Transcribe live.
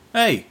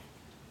Hey,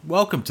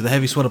 welcome to the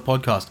Heavy Sweater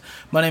Podcast.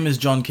 My name is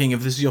John King.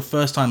 If this is your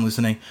first time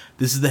listening,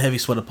 this is the Heavy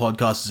Sweater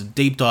Podcast. It's a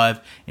deep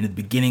dive into the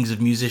beginnings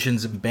of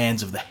musicians and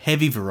bands of the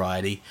heavy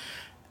variety.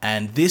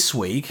 And this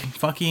week,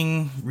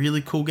 fucking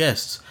really cool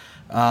guests.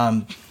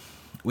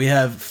 We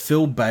have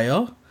Phil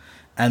Bayer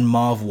and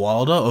Marv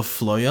Wilder of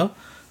Floya.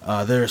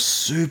 They're a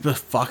super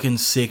fucking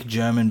sick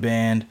German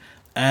band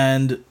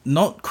and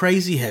not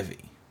crazy heavy.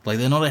 Like,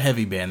 they're not a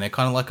heavy band. They're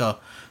kind of like a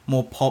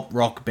more pop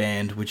rock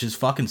band, which is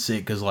fucking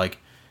sick because, like,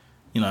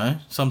 you know,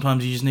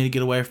 sometimes you just need to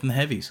get away from the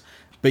heavies.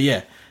 But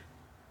yeah,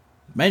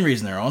 main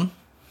reason they're on,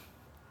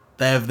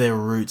 they have their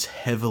roots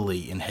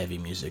heavily in heavy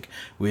music,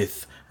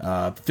 with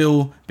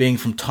Phil being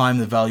from Time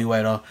the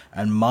Valuator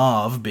and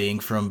Marv being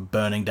from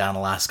Burning Down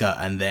Alaska,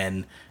 and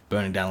then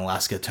Burning Down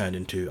Alaska turned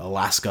into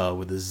Alaska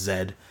with a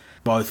Z.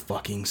 Both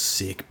fucking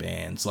sick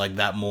bands, like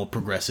that more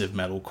progressive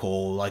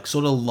metalcore, like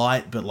sort of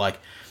light, but like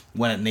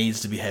when it needs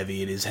to be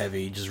heavy, it is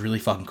heavy. Just really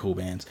fucking cool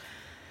bands.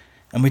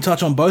 And we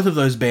touch on both of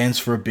those bands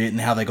for a bit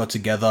and how they got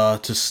together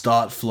to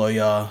start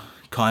Floya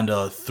kind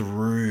of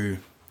through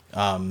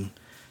Time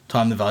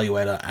the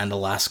Valuator and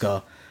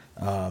Alaska.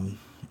 And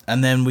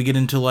then we get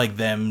into like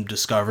them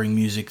discovering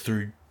music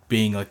through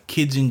being like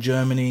kids in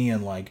Germany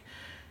and like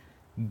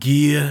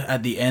gear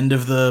at the end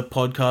of the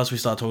podcast. We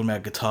start talking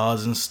about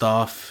guitars and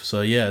stuff.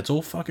 So yeah, it's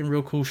all fucking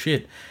real cool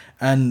shit.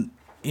 And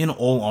in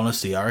all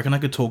honesty, I reckon I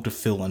could talk to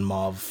Phil and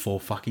Marv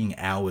for fucking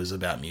hours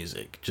about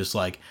music. Just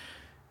like,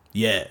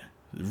 yeah.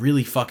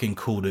 Really fucking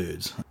cool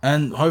dudes.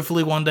 And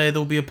hopefully one day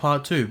there'll be a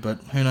part 2, but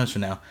who knows for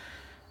now.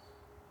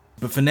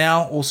 But for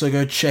now, also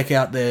go check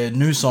out their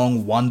new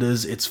song,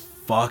 Wonders. It's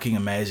fucking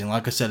amazing.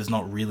 Like I said, it's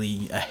not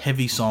really a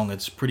heavy song.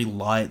 It's pretty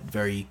light,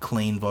 very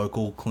clean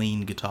vocal,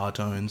 clean guitar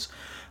tones.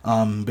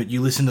 But you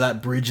listen to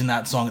that bridge in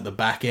that song at the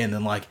back end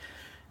and, like,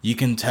 you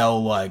can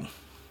tell, like,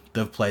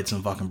 they've played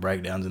some fucking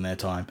breakdowns in their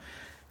time.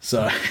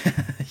 So,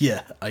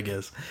 yeah, I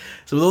guess.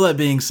 So with all that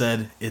being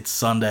said, it's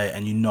Sunday,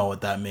 and you know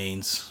what that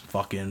means.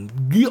 Fucking,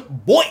 yeah,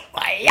 boy!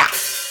 Yeah.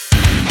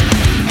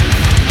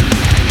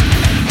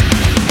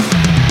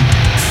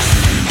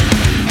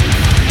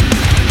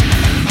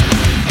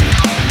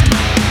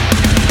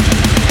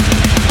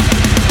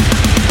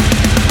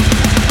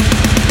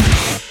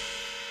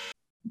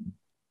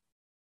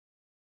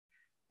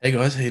 Hey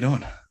guys, how you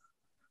doing?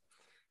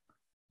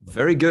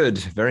 Very good.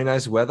 Very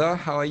nice weather.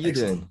 How are you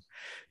Excellent. doing?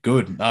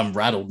 Good. I'm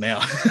rattled now.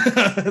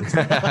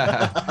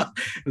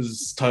 This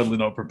is totally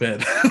not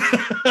prepared,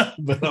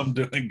 but I'm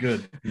doing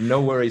good.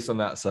 No worries on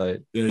that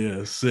side.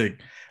 Yeah, sick.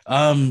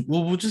 Well,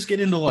 we'll just get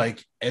into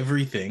like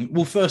everything.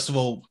 Well, first of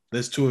all,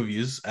 there's two of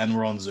yous, and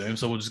we're on Zoom,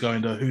 so we'll just go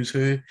into who's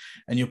who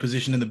and your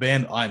position in the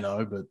band. I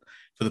know, but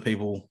for the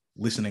people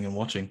listening and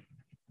watching,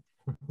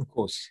 Of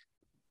course.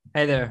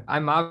 Hey there,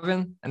 I'm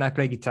Marvin and I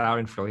play guitar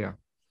in Floya.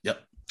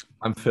 yep,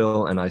 I'm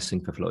Phil and I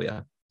sing for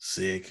Floya.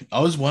 sick. I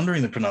was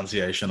wondering the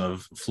pronunciation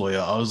of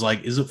Floya. I was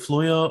like, is it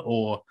Floya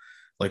or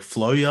like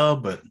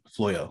Floya? But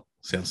Floya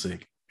sounds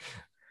sick.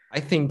 I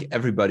think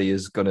everybody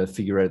is going to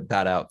figure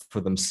that out for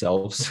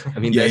themselves. I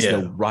mean, Yeah, there's yeah.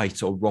 no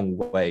right or wrong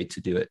way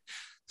to do it.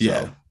 So,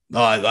 Yeah.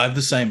 I have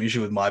the same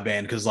issue with my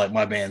band because like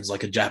my band's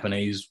like a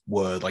Japanese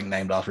word, like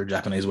named after a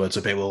Japanese word.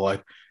 So people are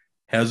like,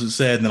 how's it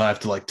said? And then I have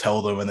to like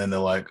tell them, and then they're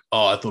like,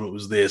 oh, I thought it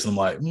was this. And I'm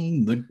like,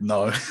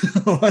 no.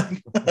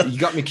 Like, You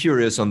got me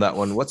curious on that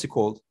one. What's it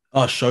called?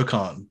 oh,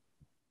 Shokan.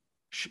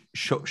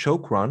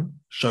 Shokran?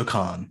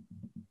 Shokan.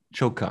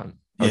 Shokan.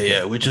 Yeah, Okay.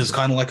 yeah, which is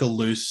kind of like a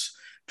loose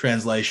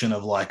translation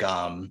of like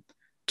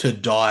to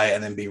die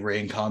and then be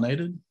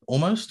reincarnated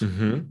almost.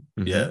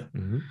 Yeah.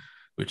 Mhm.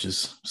 Which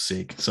is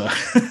sick. So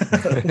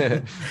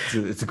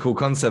It's a cool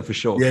concept for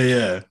sure.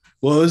 yeah.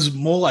 Well, it was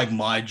more like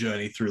my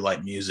journey through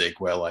like music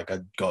where like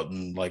I'd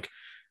gotten like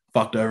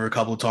fucked over a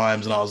couple of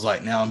times and I was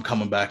like, now I'm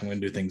coming back and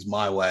gonna do things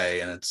my way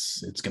and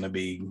it's gonna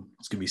be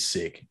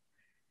sick.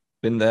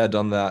 Been there,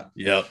 done that.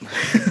 Yep.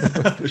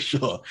 For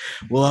sure.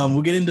 Well,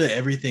 we'll get into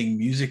everything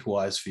music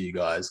wise for you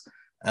guys.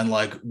 And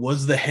like,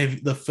 was the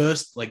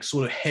first like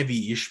sort of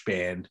heavy-ish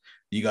band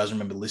you guys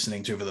remember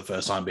listening to for the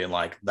first time being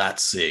like,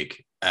 that's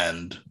sick,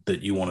 and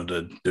that you wanted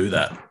to do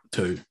that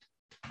too?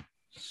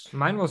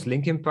 Mine was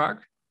Linkin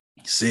Park.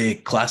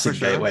 Sick, classic For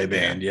sure. gateway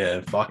band.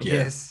 Yeah, fuck yeah.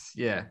 Yes,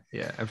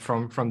 yeah. And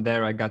from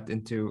there I got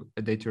into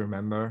A Day to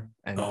Remember,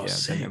 and Oh, yeah,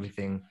 sick.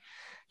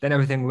 then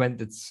everything went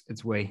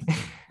its way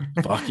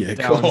Fuck yeah,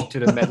 down cool. to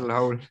the metal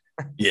hole.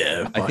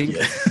 Yeah, I fuck think-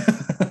 yeah.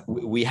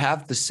 We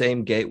have the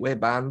same gateway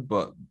band,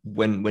 but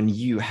when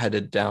you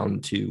headed down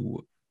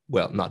to,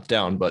 well, not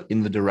down, but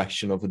in the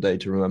direction of A Day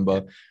to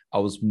Remember, I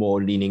was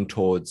more leaning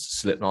towards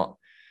Slipknot,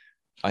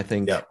 I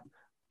think. Yep.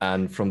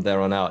 And from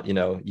there on out, you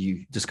know,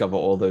 you discover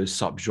all those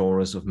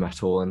subgenres of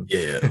metal and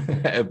Yeah.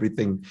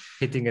 everything.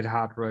 Hitting it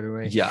hard right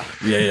away. Yeah.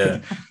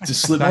 Yeah.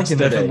 Just Slipknot's Back in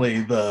the day.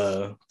 definitely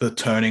the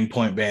turning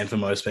point band for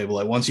most people.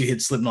 Like once you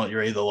hit Slipknot,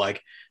 you're either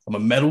like I'm a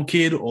metal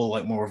kid or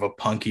like more of a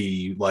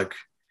punky, like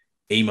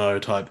emo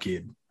type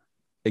kid.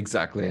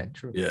 Exactly. Yeah,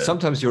 true. Yeah.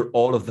 Sometimes you're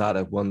all of that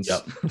at once.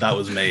 Yep. That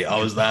was me. I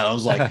was that. I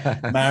was like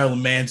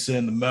Marilyn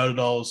Manson, the Murder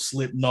Dolls,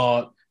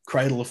 Slipknot,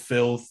 Cradle of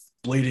Filth,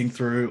 Bleeding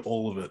Through,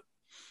 all of it.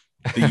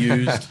 The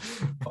Used,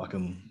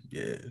 fucking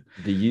yeah,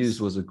 The Used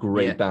was a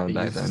great Yeah, band The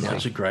back Used then. is Yeah.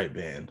 such a great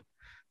band.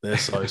 They're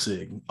so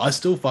sick. I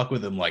still fuck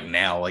with them like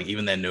now. Like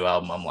even their new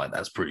album, I'm like,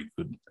 that's pretty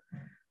good.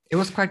 It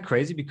was quite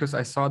crazy because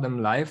I saw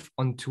them live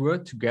on tour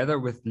together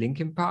with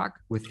Linkin Park,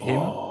 with him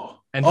Oh,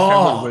 and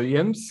Pharrell oh,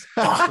 Williams,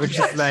 fuck which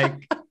yes. is like,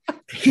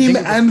 Him think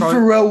it was and called-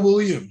 Pharrell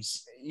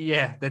Williams.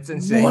 yeah, that's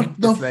insane. What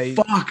the It's like,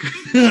 fuck?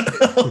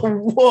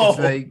 Whoa. it's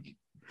like,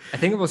 I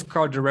think it was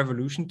called the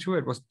Revolution Tour.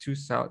 It was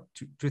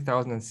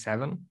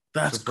 2007.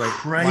 That's It was like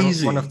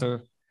crazy. one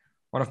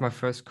of my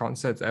first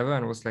concerts ever,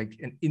 and it was like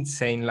an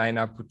insane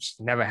lineup, which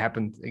never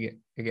happened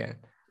again.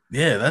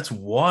 Yeah, that's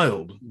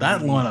wild.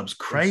 That Really lineup's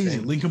crazy.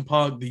 insane. Linkin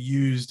Park, The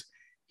Used,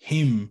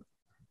 him,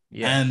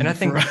 Yeah, and I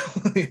think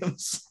Pharrell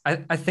Williams.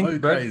 I think So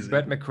Bert, crazy.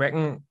 Bert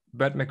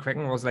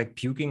McCracken was like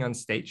puking on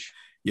stage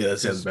Yeah, that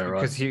sounds about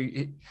right. because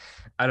he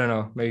I don't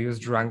know, maybe he was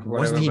drunk, whatever.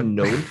 Wasn't he but-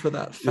 known for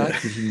that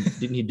fact?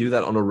 Didn't he do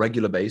that on a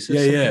regular basis?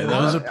 Yeah, yeah, something that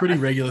like was a that? pretty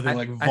regular thing,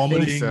 like I think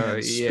vomiting so,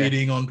 and yeah.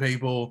 spitting on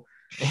people.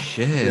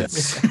 Shit.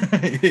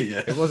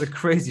 Yeah, It was a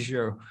crazy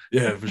show.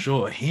 yeah, for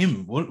sure.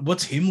 Him,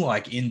 what's him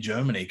like in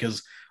Germany?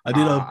 Because I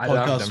did a I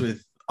love podcast them.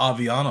 with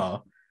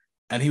Aviana,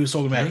 and he was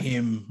talking about Mhm.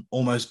 him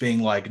almost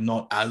being like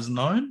not as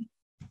known.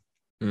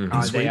 Mhm. In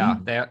They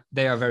Sweden?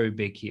 they are very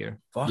big here.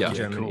 Fuck Yeah. yeah,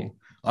 Germany. cool.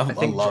 I I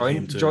think love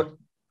him too.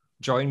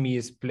 Join Me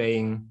is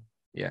playing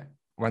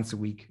once a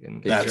week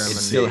in That's It German.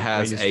 still sick.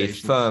 has radio a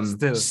station. firm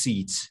Still.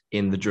 seat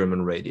in the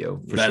German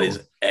radio. For That sure. is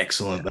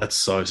excellent. That's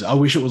so. I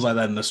wish it was like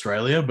that in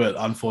Australia, but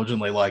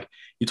unfortunately, like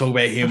you talk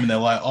about him and they're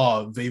like,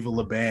 "Oh, Viva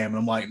La Bam," and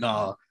I'm like,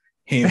 "Nah,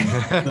 him, the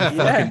Yeah.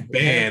 fucking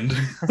band."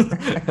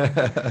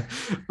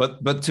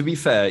 but to be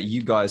fair,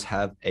 you guys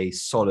have a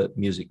solid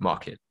music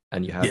market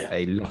and you have Yeah.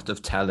 a lot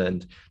of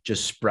talent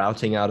just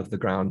sprouting out of the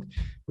ground,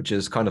 which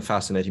is kind of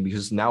fascinating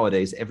because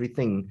nowadays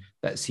everything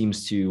that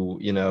seems to,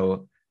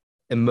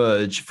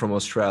 emerge from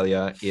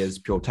Australia is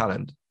pure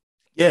talent.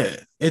 Yeah,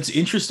 it's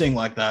interesting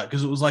like that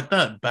because it was like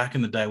that back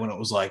in the day when it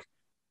was like,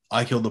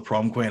 "I Killed the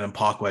Prom Queen" and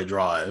Parkway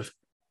Drive,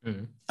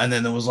 Mhm. and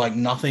then there was like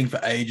nothing for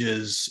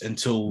ages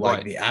until like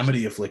Right. the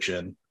Amity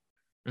Affliction,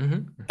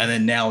 Mhm. and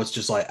then now it's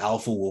just like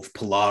Alpha Wolf,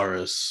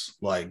 Polaris,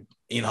 like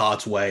In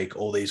Heart's Wake,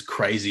 all these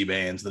crazy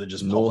bands that are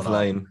just North popping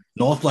up. Lane,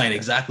 North Lane,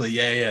 exactly.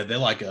 Yeah, yeah. They're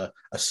like a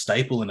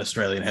staple in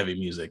Australian heavy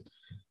music.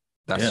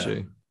 that's Yeah.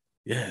 true.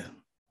 Yeah.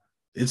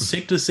 It's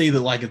sick to see that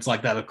like it's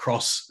like that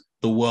across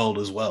the world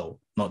as well,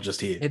 not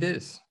just here. It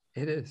is.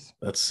 It is.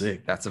 That's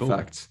sick. That's Cool. a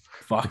fact.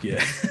 Fuck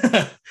yeah.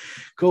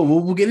 Cool. Well,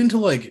 we'll get into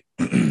like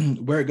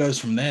where it goes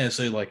from there.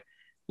 So like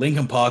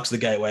Linkin Park's the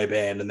gateway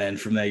band, and then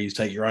from there you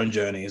take your own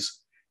journeys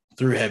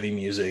through heavy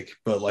music.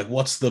 But like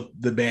what's the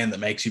band that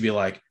makes you be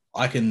like,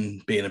 I can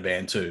be in a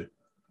band too?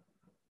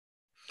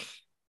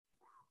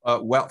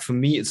 Well, for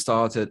me, it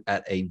started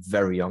at a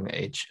very young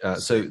age.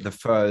 So the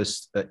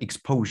first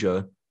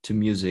exposure to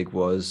music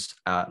was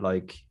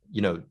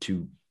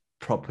to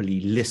properly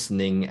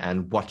listening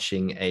and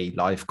watching a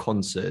live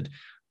concert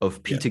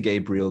of Peter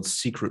Gabriel's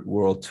Secret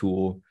World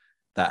Tour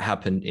that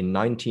happened in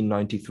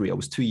 1993. I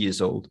was 2 years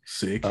old.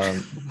 Sick.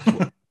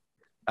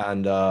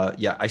 And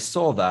I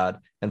saw that.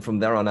 And from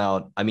there on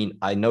out, I mean,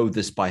 I know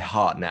this by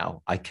heart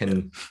now. I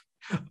could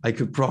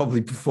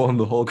probably perform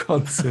the whole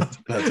concert.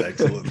 That's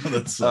excellent.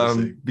 That's so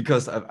sick.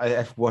 Because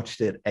I've watched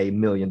it a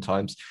million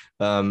times.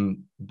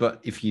 But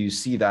if you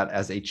see that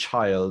as a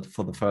child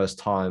for the first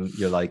time,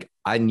 you're like,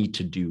 I need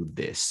to do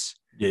this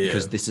Yeah.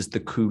 because this is the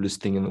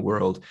coolest thing in the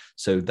world.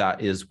 So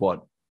that is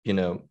what,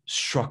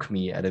 struck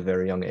me at a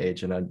very young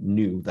age. And I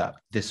knew that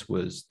this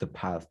was the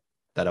path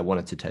that I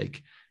wanted to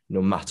take,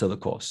 no matter the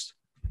cost.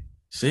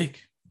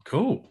 Sick.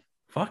 Cool.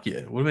 Fuck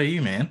yeah. What about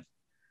you, man?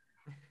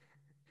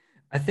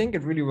 I think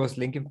it really was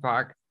Linkin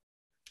Park,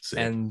 Sick.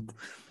 and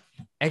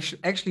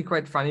actually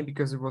quite funny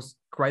because it was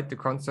quite the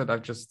concert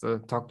I've just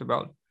talked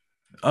about.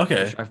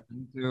 Okay. Which I've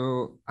been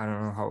to. I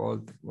don't know how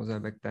old was I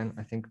back then.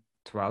 I think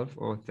 12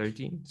 or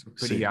 13, so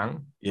pretty Sick.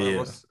 young. Yeah, when I yeah.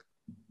 was,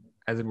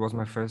 as it was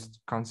my first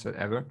concert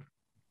ever,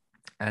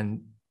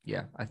 and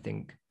yeah, I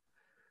think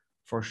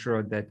for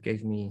sure that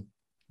gave me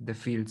the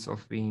feels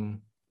of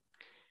being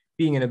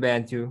in a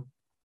band too.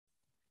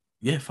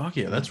 Yeah, fuck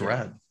yeah. That's Yeah.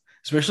 rad.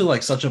 Especially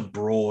like such a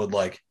broad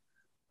like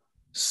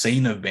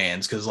scene of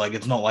bands because like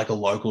it's not like a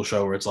local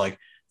show where it's like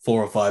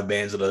 4 or 5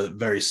 bands that are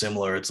very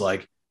similar. It's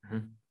like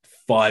Mhm.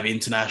 5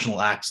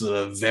 international acts that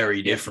are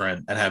very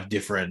different and have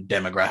different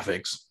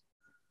demographics.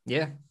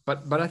 Yeah,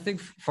 but I think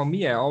for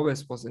me, I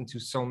always was into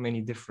so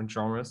many different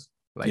genres,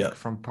 like Yeah.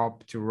 from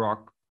pop to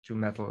rock to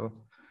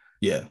metal.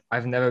 Yeah.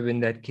 I've never been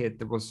that kid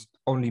that was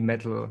only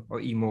metal or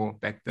emo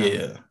back then.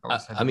 Yeah.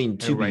 always had I mean, a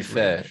to be wide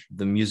fair, range.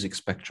 the music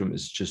spectrum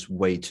is just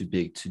way too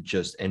big to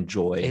just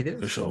enjoy It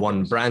is For sure.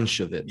 one branch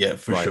of it. Yeah,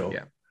 for right? sure.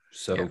 Yeah.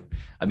 So, Yeah.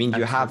 I mean,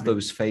 you have Absolutely.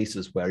 those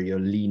phases where you're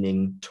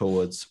leaning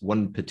towards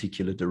one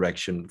particular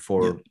direction for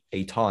Yeah.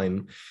 a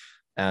time,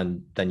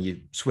 and then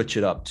you switch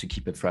it up to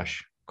keep it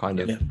fresh, kind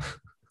of. Yeah.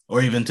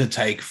 Or even to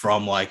take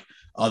from like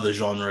other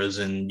genres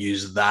and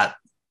use that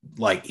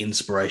like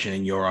inspiration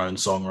in your own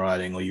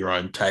songwriting or your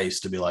own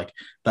taste to be like,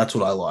 that's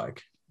what I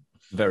like.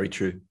 Very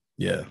true.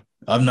 Yeah.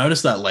 I've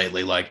noticed that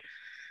lately, like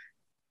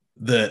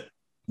that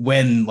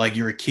when like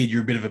you're a kid,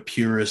 you're a bit of a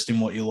purist in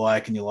what you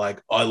like, and you're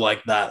like, I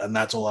like that, and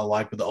that's all I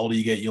like. But the older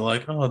you get, you're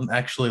like, oh,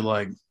 actually,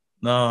 like,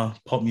 no,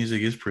 pop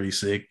music is pretty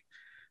sick.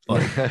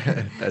 Like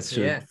That's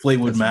true. Yeah,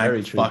 Fleetwood That's Mac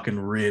very true. fucking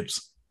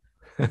rips.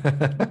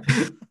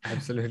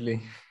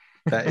 absolutely.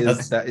 That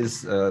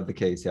is the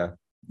case, yeah.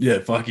 Yeah,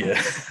 fuck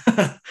yeah.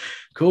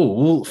 Cool.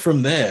 Well,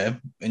 from there,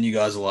 and you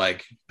guys are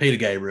like Peter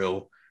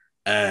Gabriel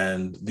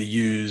and the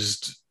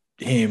used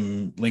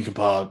him, Linkin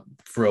Park,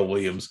 Pharrell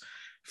Williams.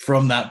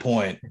 From that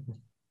point,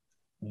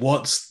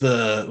 what's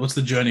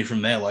the journey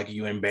from there? Like, are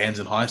you in bands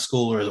in high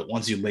school, or is it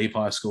once you leave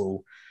high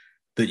school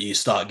that you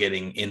start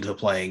getting into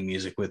playing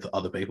music with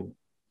other people?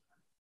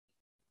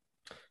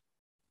 Do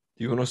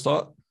you want to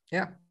start?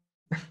 Yeah,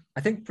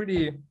 I think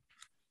pretty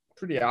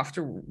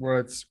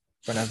afterwards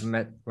when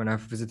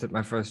I've visited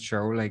my first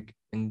show like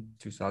in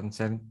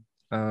 2007.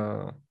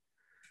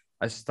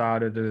 I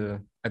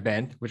started a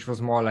band which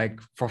was more like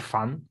for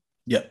fun.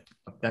 Yeah.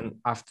 But then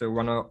after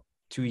 1 or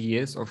 2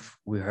 years of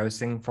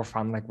rehearsing for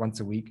fun, like once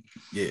a week,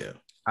 Yeah.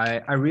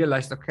 I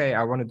realized, okay,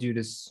 I want to do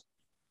this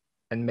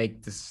and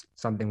make this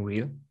something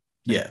real,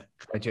 Yeah.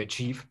 try to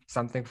achieve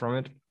something from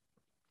it.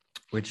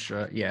 Which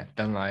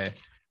then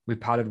we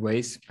parted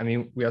ways. I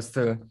mean, we are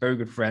still very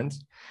good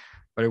friends,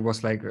 but it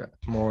was like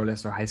more or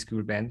less a high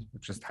school band,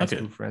 just high Okay.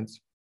 school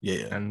friends.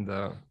 Yeah. And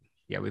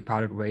we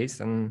parted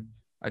ways, and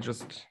I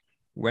just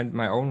went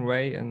my own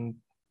way, and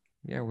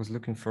was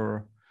looking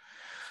for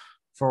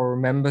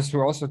members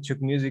who also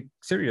took music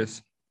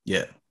serious.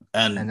 Yeah.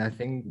 And And I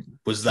think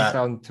was that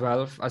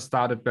 2012 I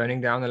started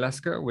Burning Down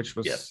Alaska, which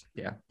was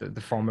Yeah.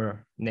 the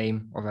former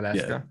name of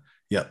Alaska.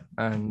 yeah.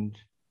 And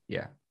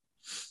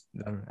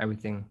then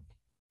everything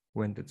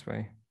went its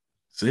way.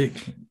 Sick.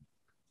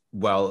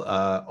 Well,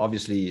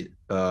 obviously,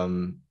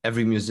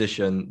 every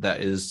musician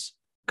that is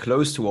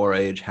close to our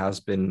age has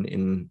been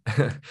in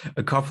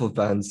a couple of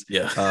bands.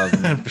 Yeah.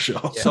 For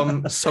sure.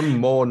 Some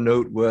more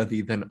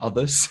noteworthy than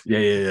others.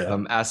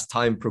 Yeah. As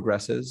time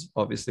progresses,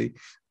 obviously.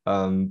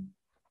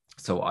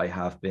 So I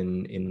have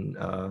been in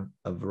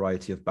a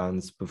variety of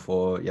bands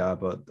before,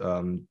 but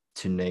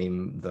to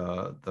name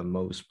the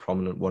most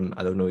prominent one,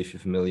 I don't know if you're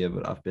familiar,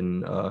 but I've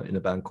been in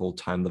a band called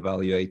Time the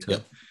Valuator.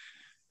 Yep.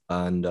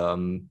 And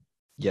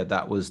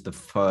that was the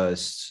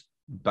first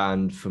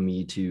band for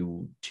me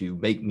to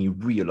make me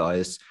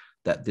realize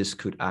that this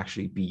could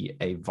actually be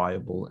a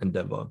viable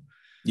endeavor.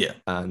 Yeah.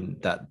 And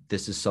that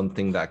this is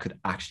something that could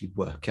actually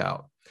work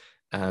out.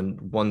 And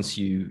once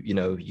you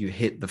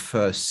hit the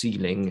first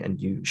ceiling and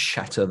you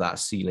shatter that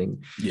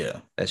ceiling,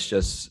 it's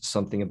just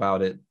something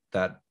about it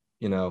that,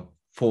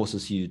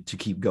 forces you to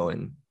keep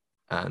going.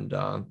 And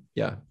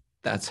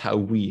that's how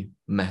we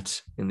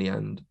met in the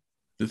end.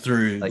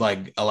 Through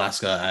like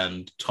Alaska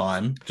and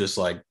Time, just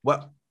like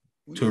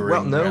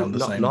touring around the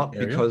same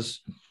area?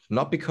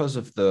 Not because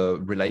of the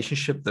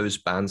relationship those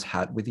bands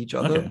had with each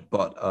other,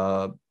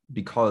 but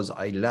because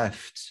I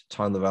left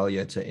Time the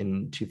Valuator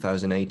in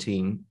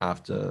 2018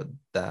 after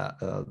that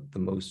the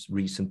most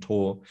recent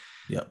tour.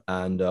 Yeah.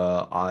 And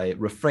I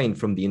refrained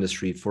from the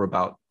industry for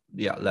about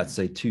let's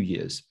say 2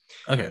 years.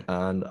 Okay.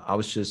 And I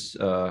was just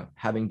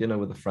having dinner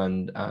with a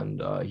friend,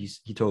 and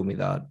he told me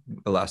that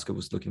Alaska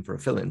was looking for a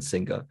fill-in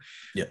singer.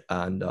 Yeah.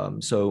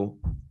 And so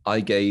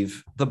I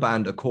gave the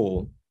band a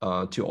call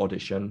to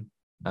audition,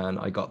 and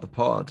I got the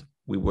part.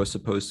 We were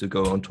supposed to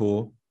go on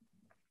tour,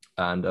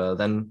 and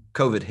then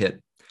COVID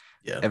hit.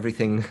 Yeah.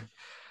 Everything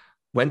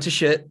went to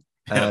shit,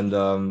 and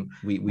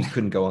we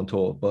couldn't go on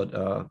tour.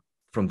 But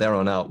from there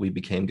on out, we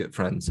became good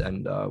friends,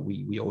 and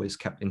we always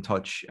kept in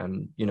touch.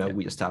 And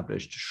we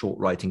established short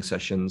writing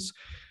sessions,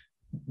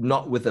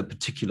 not with a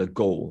particular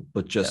goal,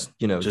 but just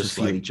to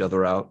feel each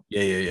other out.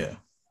 Yeah.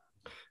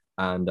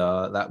 And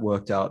that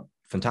worked out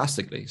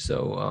fantastically.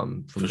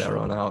 So from there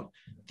on out,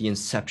 the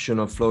inception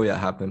of Floya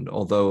happened.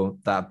 Although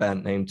that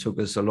band name took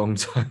us a long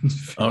time.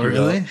 Oh,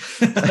 really?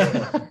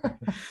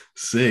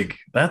 Sick.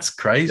 That's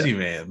crazy,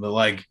 man. But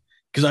like,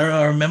 because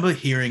I remember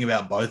hearing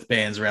about both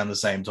bands around the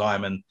same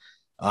time, and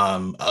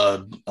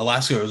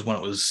Alaska was when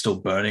it was still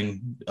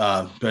burning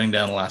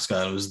down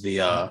Alaska. It was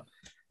the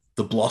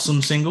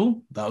Blossom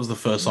single. That was the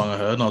first song I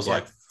heard, and I was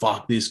like,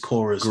 fuck, this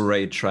chorus.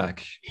 Great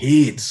track.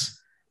 Hits.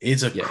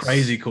 It's a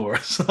crazy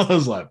chorus. I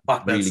was like,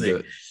 fuck, that's really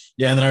good.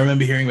 Yeah, and then I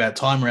remember hearing about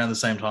Time around the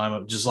same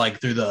time, just like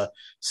through the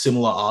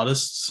similar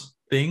artists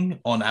thing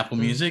on Apple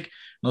Music.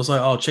 And I was like,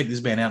 oh, check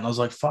this band out. And I was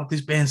like, fuck,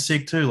 this band's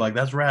sick too. Like,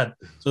 that's rad.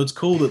 So it's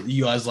cool that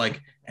you guys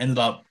like ended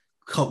up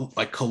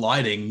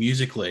colliding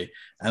musically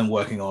and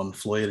working on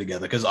Floya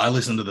together, because I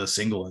listened to the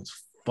single and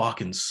it's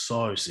fucking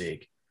so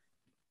sick.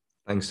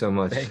 Thanks so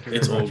much.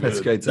 It's all good.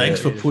 That's great.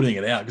 Thanks for putting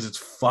it out, because it's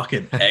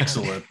fucking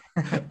excellent.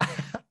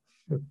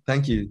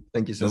 Thank you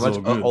so much.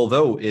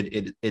 Although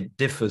it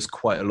differs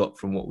quite a lot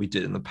from what we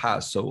did in the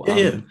past. So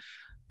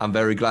I'm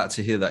very glad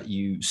to hear that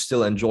you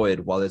still enjoy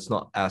it while it's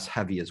not as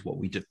heavy as what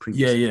we did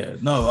previously. Yeah.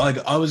 No,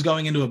 I was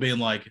going into it being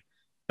like,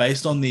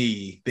 based on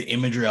the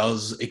imagery, I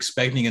was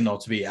expecting it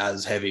not to be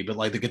as heavy, but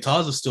like the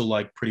guitars are still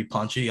like pretty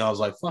punchy. I was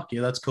like, fuck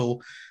yeah, that's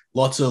cool.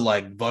 lots of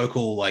like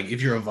vocal, like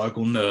if you're a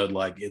vocal nerd,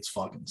 like it's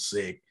fucking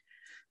sick.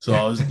 So I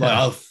Yeah. was like,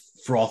 I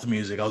froth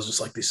music. I was just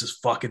like, this is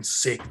fucking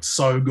sick. It's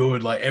so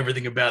good. Like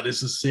everything about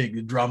this is sick.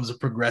 The drums are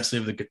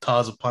progressive, the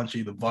guitars are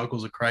punchy, the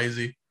vocals are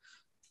crazy.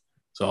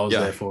 So I was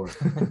Yeah. there for it.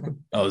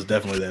 I was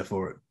definitely there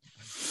for it.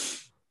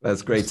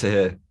 That's great to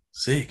hear.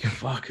 Sick.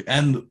 Fuck.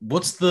 And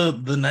what's the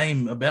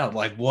name about?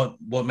 Like what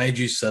made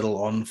you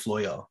settle on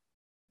Floyer?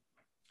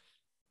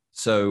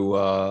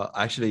 So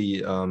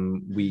actually,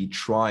 we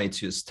try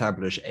to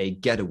establish a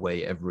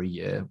getaway every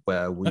year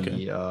where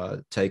we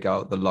take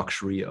out the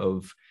luxury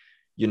of,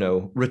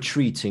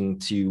 retreating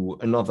to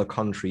another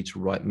country to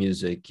write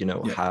music,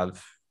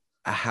 have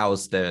a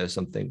house there,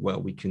 something where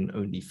we can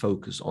only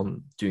focus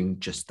on doing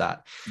just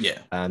that. Yeah.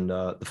 And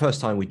the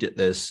first time we did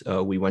this,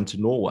 we went to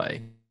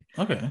Norway.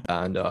 Okay.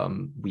 And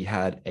we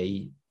had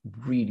a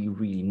really,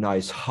 really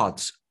nice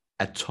hut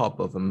at top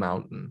of a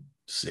mountain.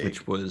 Sick.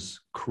 Which was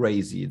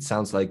crazy. It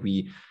sounds like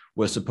we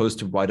were supposed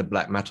to write a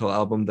black metal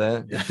album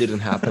there. It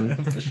didn't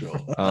happen. For sure.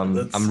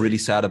 I'm really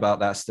sad about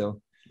that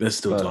still. There's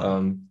still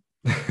time.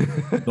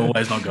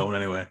 Norway's not going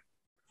anywhere.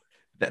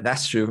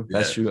 That's true.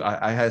 That's true.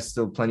 I had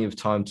still plenty of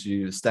time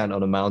to stand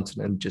on a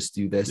mountain and just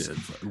do this.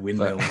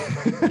 Windmill.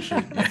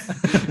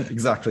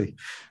 Exactly.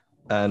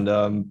 And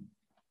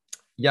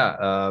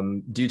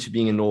due to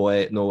being in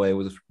Norway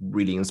was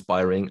really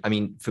inspiring. I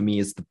mean, for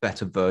me, it's the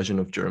better version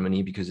of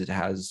Germany because it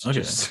has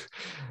just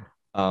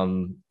a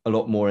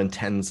lot more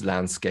intense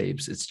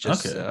landscapes. It's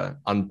just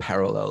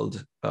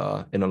unparalleled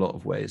in a lot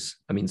of ways.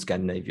 I mean,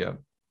 Scandinavia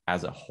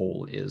as a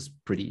whole is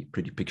pretty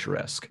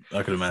picturesque.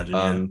 I could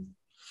imagine.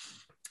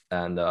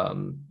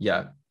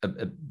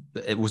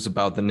 It was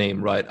about the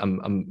name, right?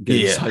 I'm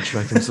getting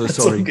sidetracked. I'm so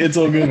sorry. It's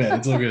all good, man.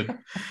 It's all good.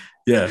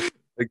 Yeah.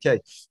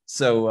 Okay,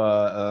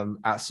 so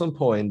at some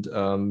point,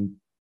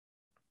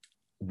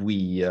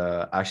 we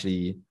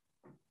actually,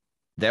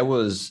 there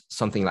was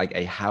something like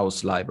a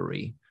house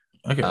library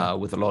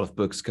with a lot of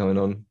books going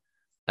on.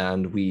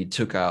 And we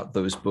took out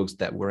those books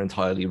that were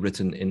entirely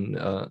written in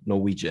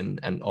Norwegian.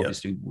 And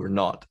obviously we're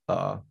not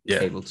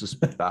able to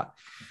speak that.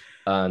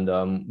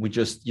 And we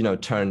just,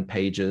 turned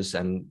pages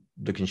and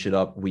looking shit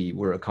up. We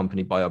were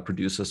accompanied by our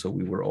producer, so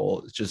we were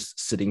all just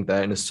sitting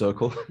there in a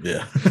circle,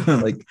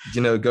 like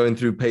going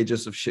through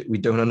pages of shit we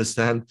don't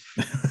understand.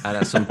 And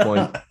at some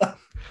point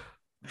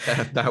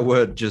that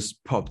word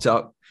just popped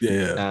up,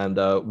 and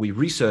we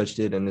researched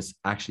it, and it's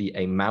actually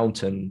a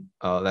mountain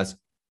that's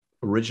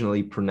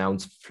originally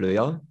pronounced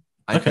Fløya,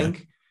 I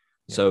think.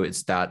 So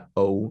it's that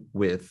O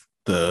with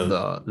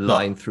the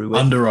line through it,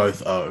 under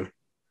oath O.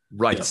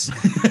 Right.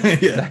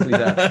 Exactly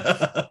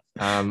that.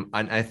 And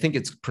I think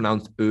it's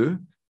pronounced Ö.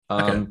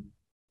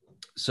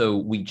 So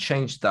we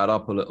changed that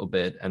up a little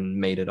bit and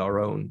made it our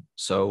own.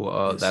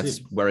 So that's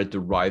where it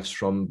derives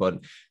from. But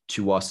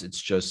to us,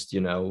 it's just,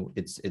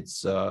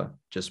 it's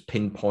just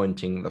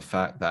pinpointing the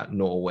fact that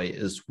Norway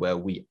is where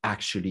we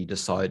actually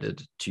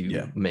decided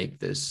to make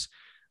this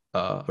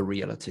a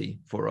reality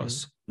for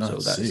us. So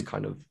that is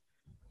kind of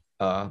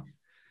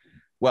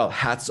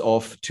hats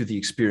off to the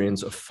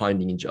experience of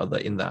finding each other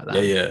in that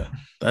land. Yeah.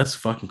 That's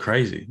fucking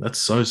crazy. That's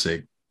so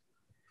sick.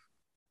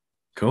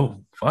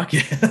 Cool. Fuck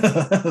yeah.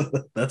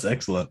 That's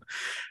excellent.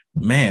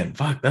 Man,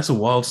 fuck, that's a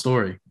wild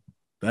story.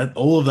 That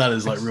all of that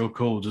is like real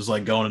cool. Just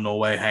like going to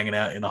Norway, hanging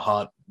out in a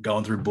hut,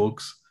 going through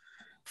books,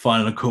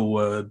 finding a cool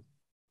word.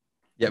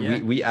 Yeah.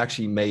 We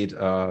actually made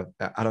I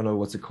don't know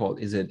what's it called.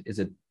 Is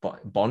it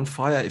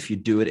bonfire if you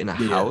do it in a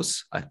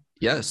house?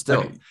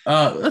 Still.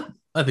 Okay.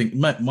 I think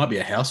it might be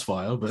a house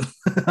fire, but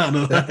I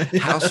don't know.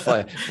 House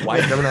fire.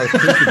 Why don't I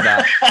think of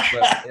that?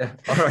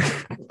 But, all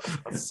right.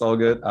 It's all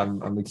good.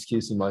 I'm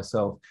excusing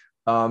myself.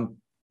 But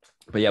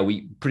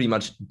we pretty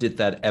much did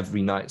that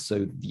every night.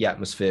 So the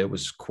atmosphere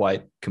was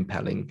quite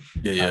compelling.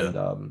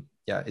 And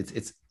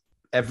it's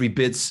every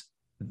bit.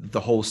 The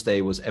whole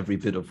stay was every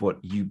bit of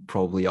what you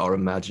probably are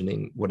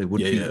imagining what it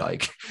would be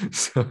like.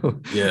 So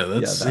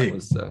that's sick. That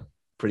was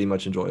pretty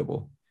much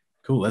enjoyable.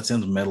 Cool. That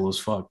sounds metal as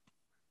fuck.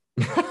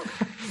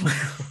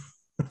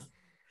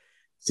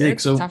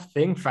 It's a tough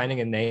thing finding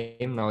a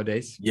name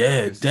nowadays.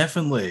 Yeah,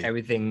 definitely.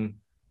 Everything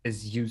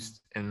is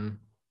used in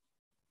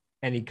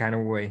any kind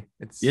of way.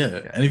 And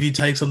if you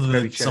take something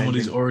that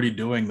somebody's already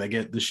doing, they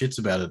get the shits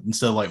about it.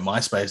 Instead of like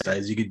MySpace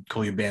days, you could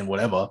call your band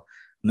whatever,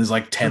 and there's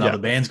like 10 other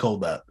bands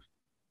called that.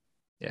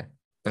 Yeah,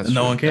 and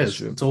no one cares.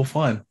 It's all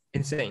fine.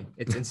 Insane.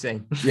 It's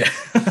insane.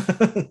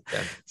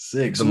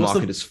 Sick. The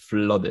market is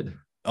flooded.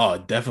 Oh,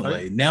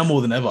 definitely. Now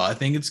more than ever. I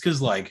think it's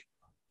because like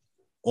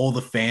all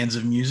the fans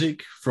of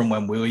music from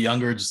when we were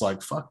younger are just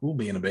like, fuck, we'll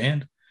be in a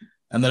band.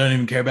 And they don't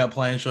even care about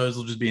playing shows.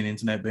 They'll just be an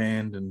internet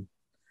band and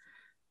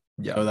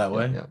go that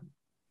way. Yeah.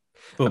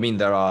 Cool. I mean,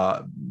 there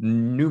are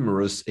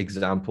numerous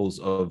examples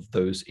of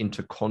those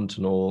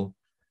intercontinental,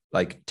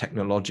 like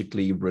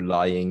technologically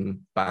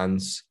relying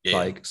bands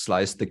like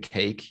Slice the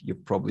Cake. You're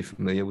probably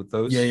familiar with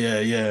those.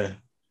 Yeah.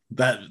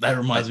 That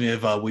reminds me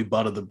of We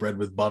Butter the Bread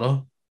with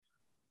Butter.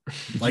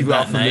 Like you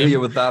are that familiar name.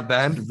 with that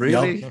band?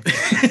 Really?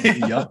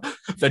 Yup.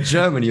 They're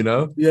German, you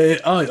know? Yeah.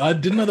 Oh, I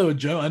didn't know they were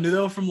German. I knew they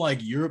were from like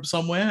Europe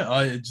somewhere.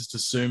 I just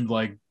assumed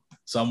like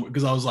some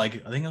because I was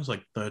like, I think I was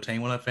like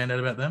 13 when I found out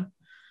about them.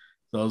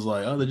 So I was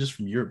like, oh, they're just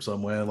from Europe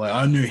somewhere. Like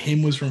I knew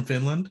him was from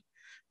Finland,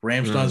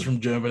 Rammstein's from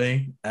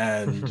Germany,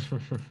 and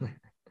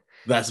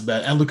that's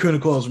about. And Lacuna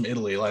Coil's from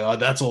Italy. Like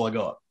that's all I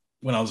got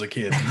when I was a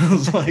kid. I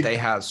was like, They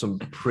had some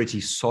pretty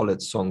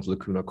solid songs,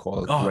 Lacuna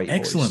Coil. oh, Great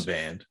excellent voice.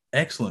 band,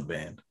 excellent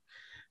band.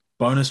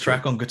 Bonus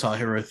track on Guitar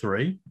Hero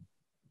 3.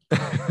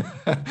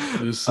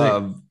 It was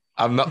sick.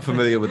 I'm not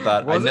familiar with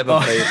that. I Was it? never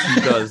play it.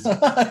 Who does?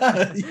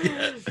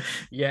 Yeah.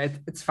 Yeah,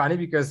 it's funny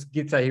because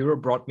Guitar Hero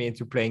brought me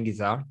into playing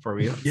guitar for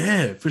real.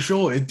 Yeah, for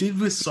sure. It did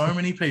with so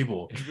many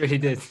people. It really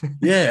did.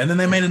 Yeah, and then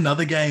they made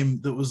another game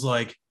that was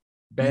like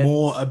Bad-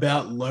 more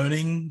about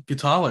learning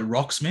guitar, like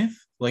Rocksmith.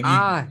 Like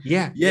you,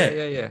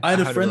 yeah. I had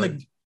a heard friend about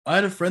that I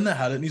had a friend that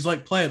had it, and he's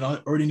like, "Play it." I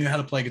already knew how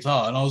to play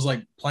guitar, and I was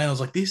like, playing. I was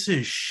like, "This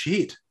is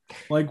shit.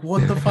 Like,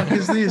 what the fuck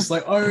is this?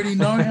 Like, I already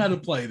know how to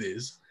play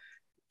this."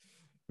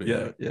 But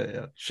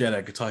Yeah. shout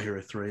out Guitar Hero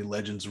 3,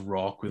 Legends of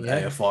Rock with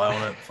Yeah. AFI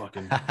on it.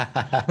 Fucking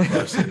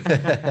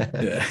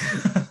yeah.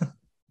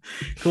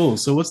 Cool.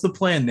 So, what's the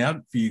plan now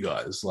for you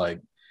guys?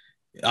 Like,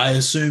 I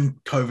assume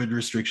COVID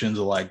restrictions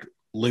are like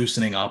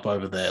loosening up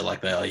over there,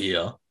 like they are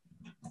here.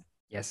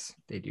 Yes,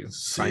 they do.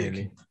 Sick.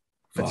 Finally.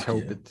 Let's Fuck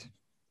hope yeah.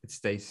 it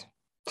stays.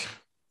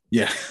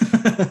 Yeah.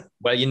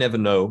 Well, you never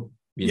know.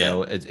 You Yeah.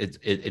 know,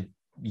 it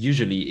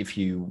usually, if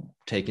you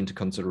take into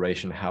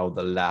consideration how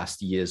the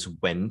last years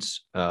went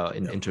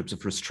in terms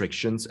of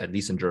restrictions, at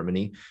least in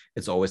Germany,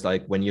 it's always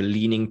like when you're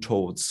leaning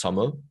towards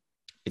summer,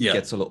 it Yeah.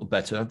 gets a little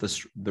better.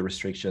 The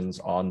restrictions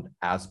aren't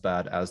as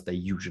bad as they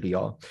usually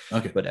are.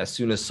 Okay. But as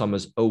soon as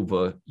summer's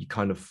over, you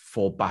kind of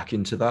fall back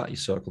into that, you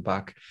circle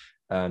back.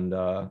 And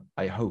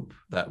I hope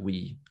that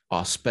we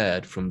are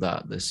spared from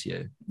that this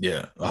year.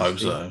 Yeah, I hope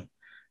so.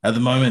 At the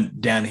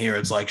moment down here,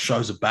 it's like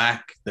shows are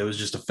back. There was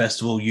just a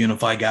festival,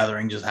 Unify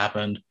Gathering just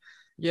happened.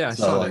 Yeah, I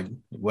So saw like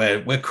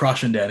we're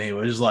crushing down here.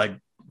 We're just like,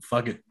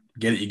 fuck it,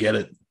 get it, you get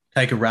it.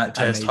 Take a rat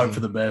test, hope Amazing. for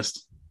the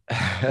best.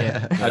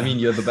 Yeah. I mean,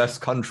 you're the best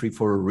country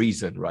for a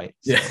reason, right?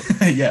 So-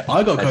 Yeah, yeah.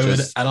 I got I COVID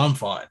just- and I'm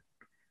fine.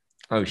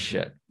 Oh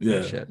shit. Yeah,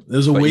 Oh, shit.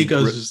 there's a But week you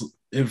I was gri- just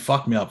it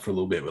fucked me up for a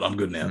little bit, but I'm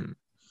good now. Mm.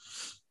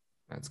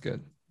 That's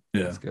good.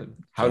 Yeah. That's good.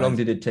 How long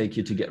did it take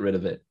you to get rid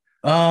of it?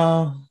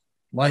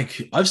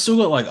 Like I've still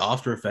got like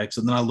after effects,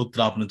 and then I looked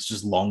it up and it's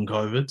just long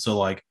COVID. So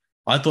like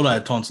I thought I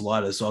had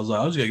tonsillitis, so I was like,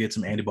 I was gonna get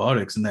some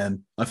antibiotics, and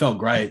then I felt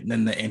great, and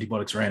then the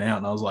antibiotics ran out,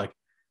 and I was like,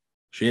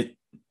 shit.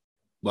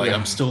 Like Yeah.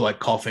 I'm still like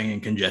coughing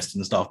and congested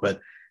and stuff,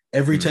 but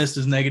every Mm. test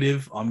is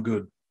negative. I'm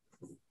good.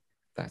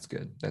 That's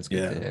good. That's good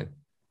Yeah. to hear.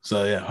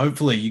 So yeah,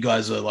 hopefully you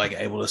guys are like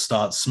able to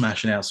start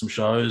smashing out some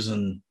shows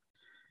and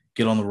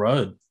get on the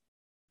road.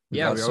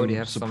 Yeah, got we already some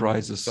have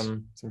surprises.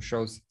 some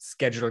shows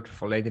scheduled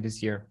for later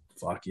this year.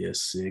 Fuck yeah,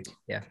 sick.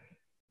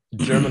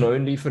 German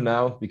only for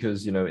now,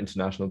 because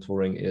international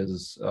touring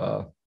is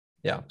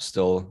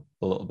still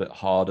a little bit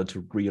harder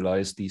to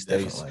realize these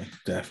days.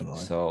 Definitely.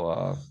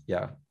 So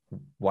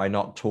why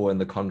not tour in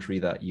the country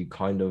that you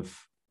kind of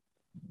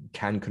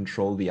can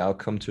control the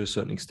outcome to a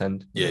certain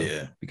extent? you know,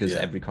 Yeah. Because yeah.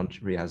 every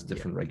country has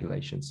different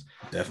regulations.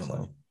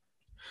 Definitely. So,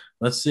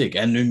 That's sick.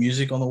 And new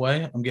music on the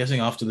way, I'm guessing,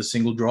 after the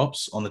single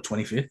drops on the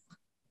 25th.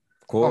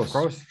 of Of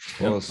course. Of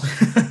course.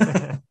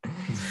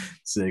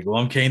 Sick. Well,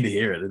 I'm keen to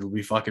hear it. It'll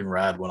be fucking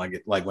rad when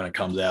when it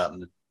comes out,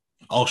 and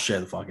I'll share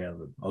the fuck out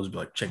of it. I'll just be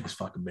like, check this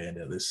fucking band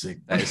out. They're sick.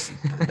 That's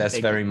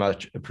Thank very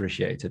much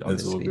appreciated,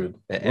 That's all honestly. good.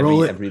 We're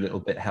all- Every little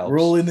bit helps. We're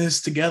all in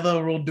this together.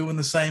 We're all doing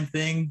the same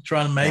thing,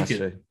 trying to make That's it.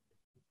 true.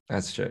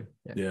 That's true.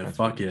 Yeah, that's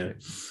fuck really yeah.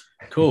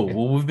 true. Cool.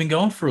 Well, we've been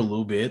going for a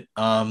little bit.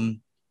 We'll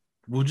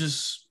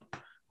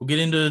get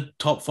into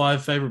top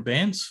 5 favorite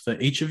bands for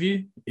each of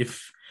you,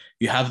 if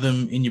you have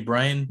them in your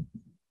brain.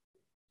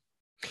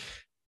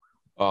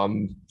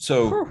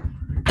 So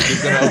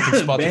you're gonna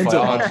open Bands Spotify,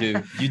 are- aren't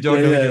you? You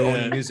don't know your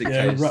own music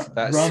taste. Run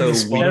That's the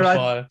so weird.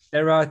 Spotify.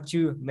 There are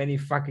too many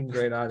fucking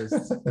great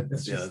artists.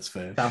 It's Yeah, just that's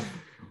fair. tough.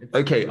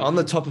 Okay, on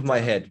the top of my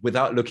head,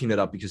 without looking it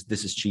up because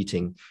this is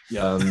cheating.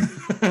 Yeah.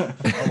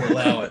 I'll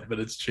allow it, but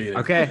it's cheating.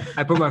 Okay,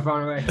 I put my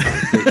phone away.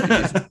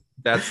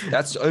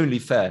 That's only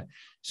fair.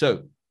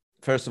 So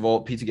first of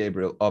all, Peter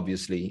Gabriel,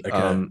 obviously.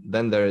 Okay.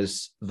 Then there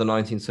is the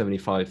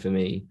 1975 for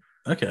me.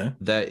 Okay.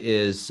 There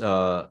is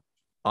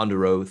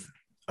Under Oath.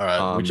 All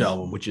right. Which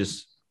album?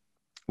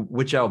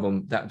 Which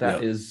album?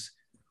 That is.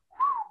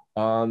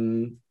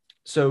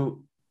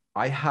 So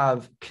I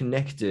have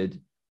connected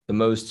the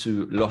most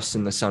to Lost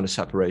in the Sound of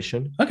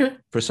Separation Okay.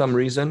 for some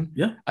reason.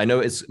 Yeah. I know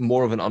it's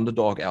more of an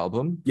underdog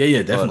album.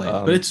 Yeah, definitely.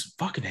 But, But, it's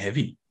fucking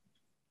heavy.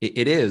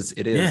 It is,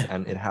 Yeah.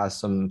 and it has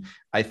some.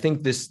 I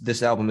think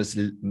this album is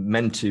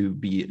meant to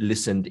be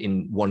listened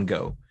in one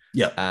go.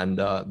 Yeah. And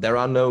there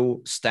are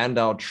no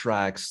standout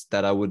tracks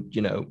that I would,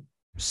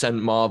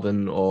 send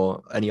Marvin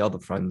or any other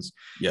friends.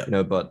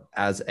 Yeah. But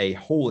as a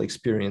whole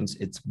experience,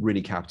 it's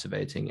really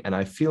captivating, and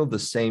I feel the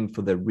same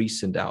for the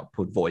recent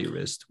output,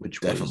 Voyeurist, which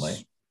Definitely.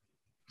 was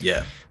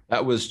Yeah.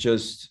 That was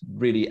just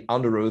really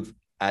Under Oath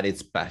at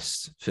its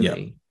best for Yeah.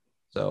 me.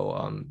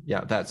 So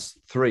yeah, that's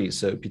 3.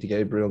 So Peter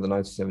Gabriel, the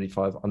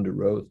 1975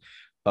 Under Oath.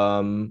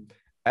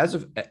 As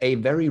of a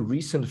very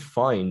recent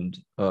find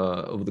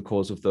over the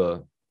course of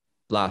the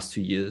last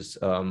 2 years,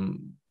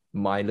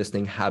 my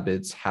listening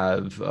habits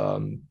have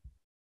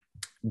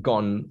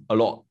gone a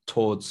lot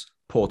towards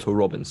Porter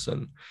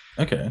Robinson.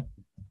 Okay.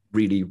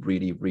 Really,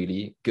 really,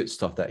 really good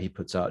stuff that he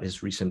puts out.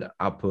 His recent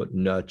output,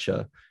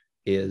 Nurture,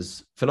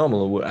 is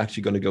phenomenal. We're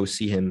actually going to go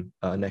see him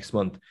next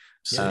month.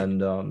 Sick.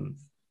 And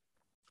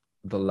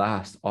the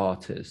last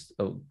artist,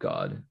 oh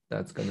God,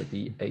 that's going to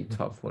be a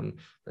tough one.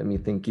 Let me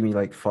think. Give me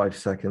like 5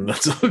 seconds.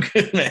 That's all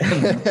good,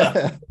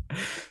 man.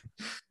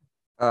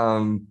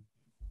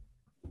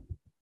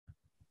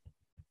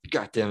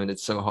 God damn it,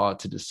 it's so hard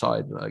to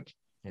decide. Like,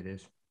 It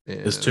is.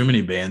 There's too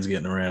many bands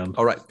getting around.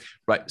 All right.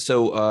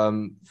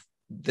 So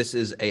this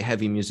is a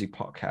heavy music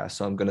podcast,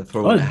 so I'm going to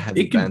throw in a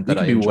heavy band that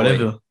I enjoy.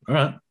 Whatever. All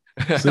right.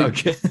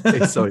 Okay.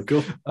 Sorry.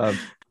 Cool.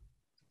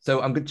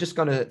 So I'm just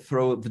going to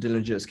throw the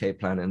Dillinger Escape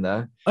Plan in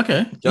there.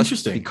 Okay. Just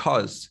Interesting.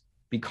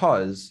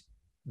 because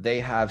they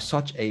have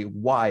such a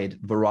wide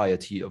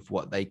variety of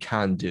what they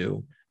can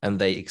do, and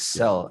they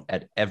excel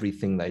at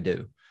everything they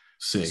do.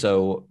 Sick.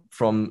 So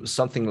from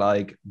something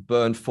like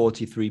Burn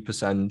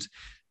 43%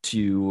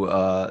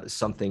 to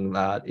something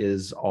that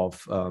is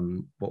of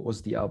what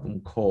was the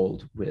album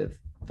called with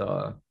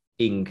the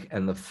ink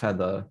and the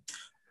feather?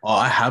 Oh,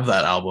 I have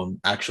that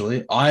album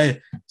actually. I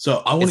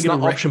want to get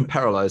not Option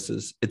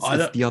Paralyzes.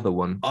 It's the other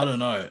one. I don't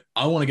know.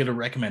 I want to get a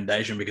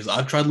recommendation because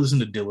I've tried to listen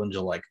to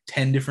Dillinger like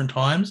 10 different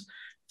times.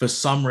 For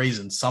some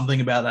reason,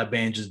 something about that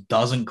band just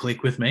doesn't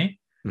click with me.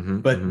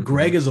 But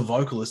Greg as a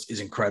vocalist is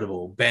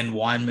incredible. Ben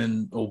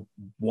Weinman,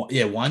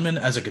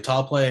 Weinman as a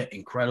guitar player,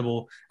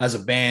 incredible. As a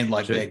band,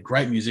 like they're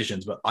great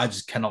musicians, but I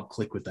just cannot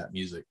click with that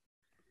music.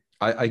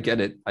 I get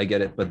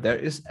it. But there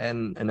is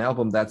an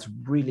album that's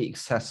really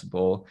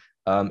accessible.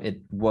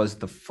 It was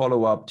the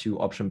follow-up to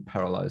Option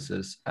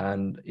Paralysis,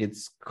 and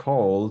it's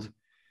called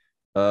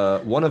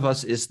One of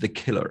Us is the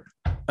Killer.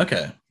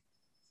 Okay.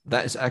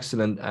 That is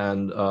excellent.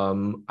 And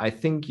I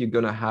think you're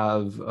going to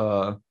have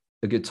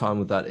a good time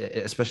with that,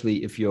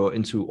 especially if you're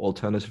into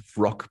alternative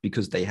rock,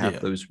 because they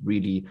have those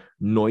really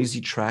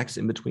noisy tracks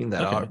in between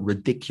that are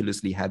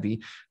ridiculously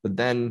heavy, but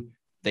then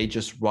they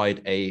just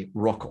write a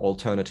rock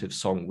alternative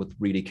song with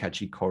really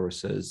catchy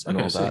choruses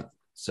and all that.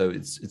 So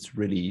it's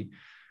really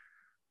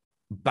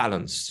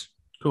balanced.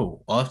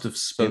 Cool. I'll have to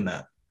spin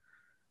that.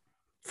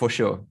 For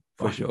sure.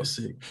 For sure.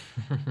 Sick.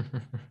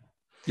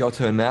 Your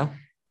turn now.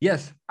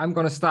 Yes, I'm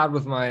gonna start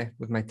with my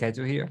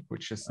tattoo here,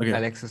 which is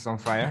Alexis on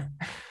Fire.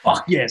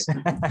 Fuck yes!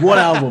 What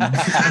album?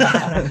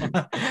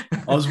 I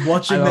was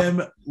watching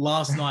them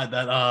last night.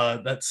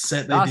 That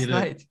set they did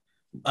it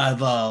at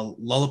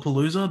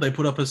Lollapalooza. They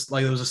put up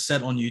there was a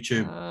set on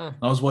YouTube.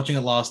 I was watching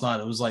it last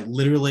night. It was like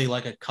literally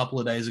like a couple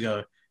of days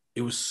ago.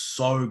 It was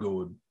so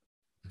good.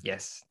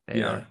 Yes,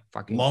 they are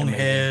fucking long amazing.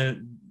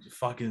 hair,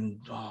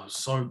 fucking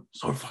so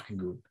fucking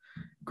good.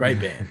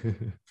 Great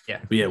band.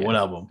 What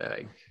album?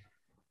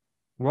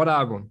 What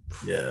album?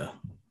 Yeah,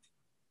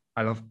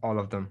 I love all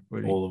of them.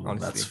 Really, all of them.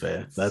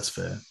 honestly. That's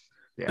fair.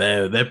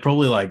 Yeah. They're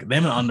probably like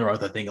them and Under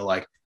Oath. I think are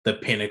like the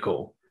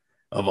pinnacle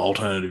of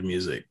alternative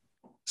music.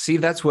 See,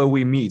 that's where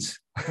we meet.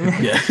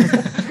 Yeah,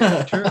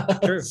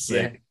 true.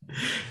 Sick. Yeah.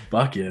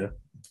 Fuck yeah.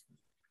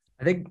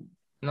 I think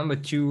number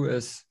 2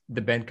 is the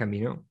band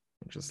Camino,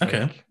 which is like,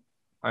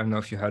 I don't know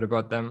if you heard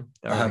about them.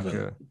 They're like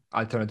an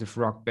alternative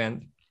rock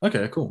band.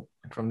 Okay, cool.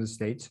 From the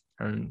States,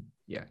 and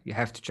yeah, you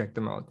have to check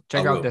them out.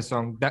 Check out their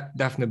song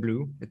Daphne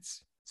Blue.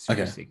 It's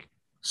super sick.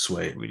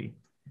 Sweet. Really,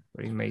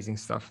 really amazing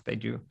stuff they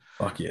do.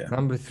 Fuck yeah.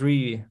 Number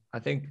 3, I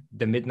think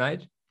The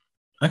Midnight.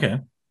 Okay.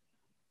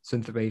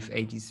 Synthwave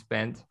 80s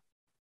band.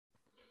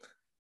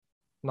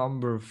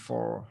 Number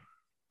 4,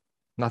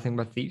 Nothing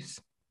But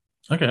Thieves.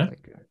 Okay.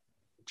 Like a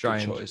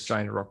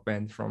giant rock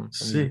band from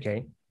the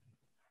UK.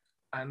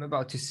 I'm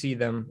about to see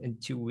them in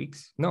 2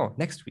 weeks. No,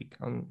 next week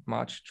on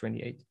March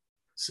 28th.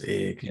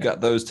 Sick. You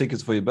got those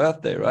tickets for your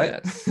birthday,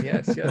 right?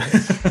 Yes.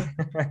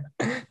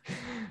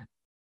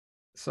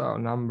 So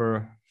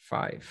number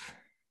 5.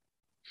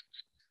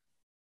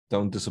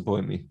 Don't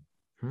disappoint me.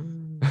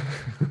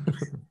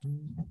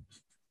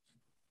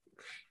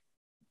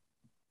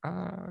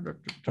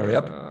 Hurry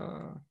up.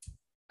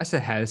 I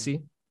said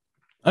Halsey.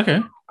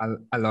 Okay.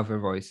 I love her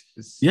voice.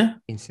 It's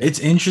insane. It's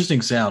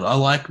interesting sound. I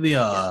like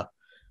the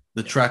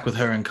track with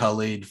her and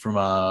Khalid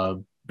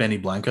from Benny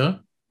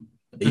Blanco.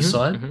 East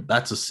Side,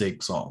 that's a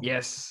sick song.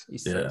 Yes,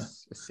 East Side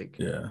is sick.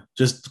 Yeah,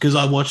 just because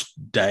I watched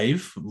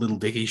Dave Little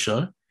Dicky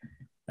show,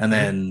 and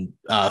then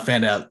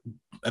found out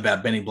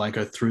about Benny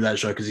Blanco through that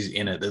show because he's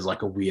in it. There's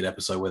like a weird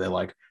episode where they're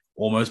like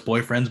almost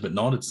boyfriends, but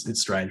not.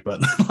 It's strange, but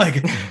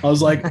like I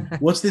was like,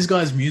 what's this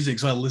guy's music?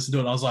 So I listened to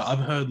it and I was like, I've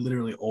heard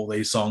literally all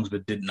these songs,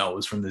 but didn't know it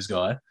was from this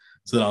guy.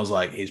 So then I was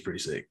like, he's pretty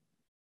sick.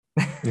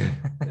 But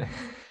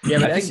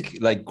I think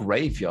like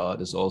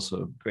Graveyard is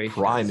also a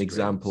prime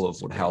example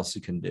of what Halsey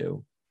can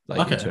do.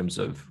 Like in terms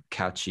of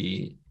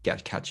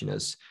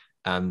catchiness.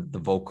 and the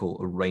vocal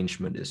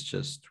arrangement is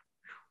just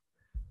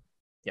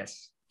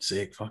Yes.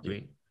 Sick. Fuck you.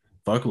 Great.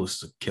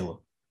 Vocalist is a killer.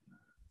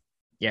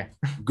 Yeah.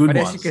 Good But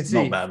ones, as you can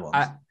see, not bad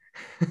ones.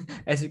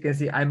 as you can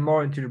see, I'm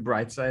more into the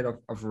bright side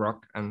of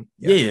rock, and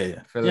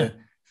yeah. Phil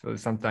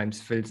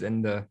sometimes fills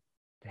in the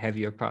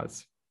heavier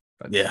parts.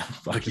 But Yeah.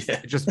 Fuck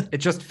yeah. it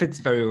just fits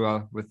very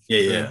well with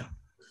Yeah.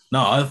 No,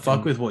 I fuck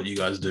And- with what you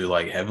guys do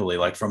like heavily,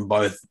 like from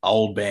both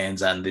old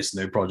bands and this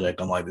new project.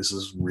 I'm like, this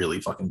is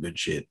really fucking good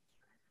shit.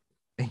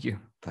 Thank you.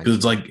 Because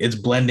it's like it's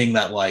blending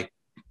that like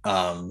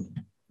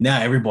now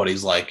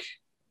everybody's like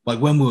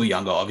when we were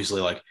younger,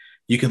 obviously like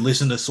you could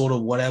listen to sort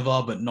of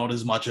whatever, but not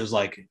as much as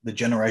like the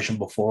generation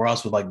before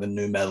us with like the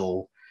new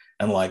metal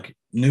and like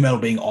new metal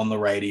being on the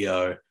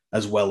radio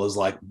as well as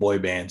like boy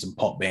bands and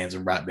pop bands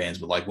and rap bands.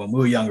 But like when we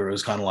were younger, it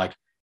was kind of like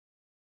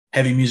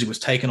heavy music was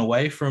taken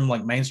away from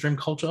like mainstream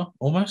culture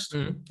almost.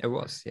 It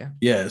was, yeah.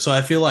 Yeah. So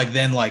I feel like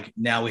then like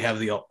now we have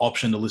the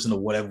option to listen to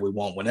whatever we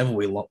want, whenever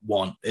we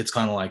want. It's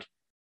kind of like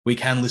we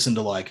can listen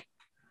to like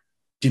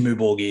Dimmu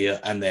Borgir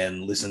and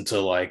then listen to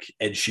like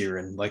Ed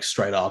Sheeran like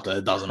straight after.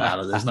 It doesn't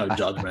matter. There's no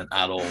judgment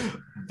at all.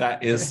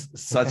 that is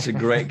such a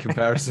great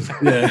comparison.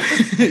 Yeah.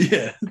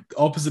 Yeah.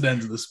 Opposite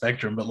ends of the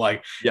spectrum. But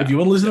like Yeah. if you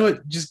want to listen to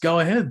it, just go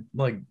ahead.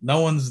 Like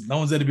no one's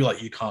there to be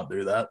like, you can't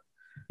do that.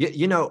 Yeah,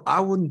 you know,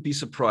 I wouldn't be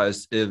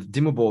surprised if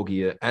Dimmu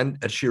Borgir and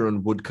Ed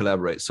Sheeran would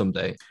collaborate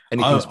someday.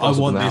 Anything's I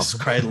possible want now. this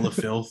Cradle of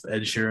Filth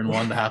Ed Sheeran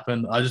one to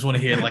happen. I just want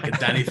to hear like a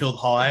Danny Field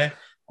High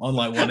on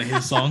like one of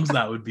his songs.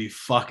 That would be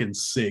fucking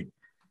sick.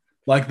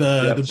 Like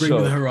the Bring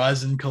Me the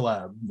Horizon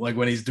collab, like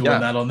when he's doing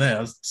that on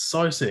there, it's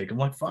so sick. I'm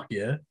like, fuck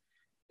yeah.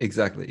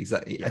 Exactly. Yes.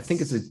 I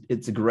think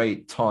it's a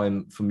great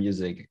time for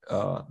music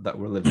that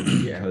we're living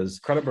in because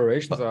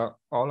collaborations are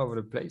all over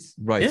the place.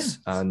 right, Yeah.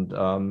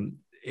 and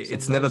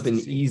it's never nice to been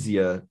see.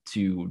 easier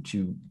to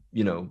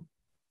you know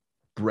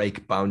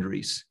break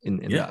boundaries in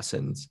that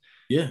sense.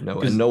 Yeah. You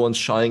know, and no one's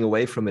shying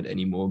away from it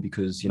anymore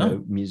because you No.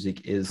 know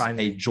music is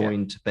Finally, a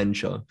joint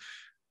venture,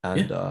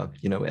 and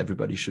you know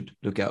everybody should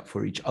look out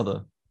for each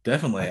other.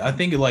 Definitely. I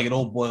think like it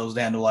all boils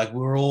down to like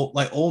we're all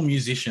like all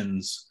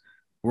musicians,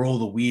 we're all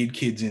the weird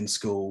kids in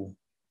school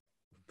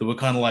that were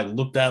kind of like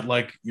looked at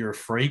like you're a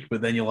freak,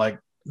 but then you're like,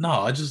 no,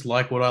 I just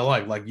like what I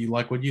like. Like you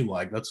like what you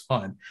like. That's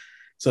fine.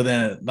 So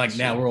then like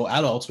now we're all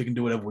adults, we can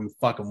do whatever we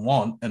fucking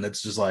want. And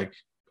it's just like,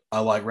 I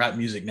like rap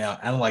music now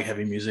and I like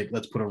heavy music.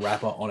 Let's put a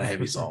rapper on a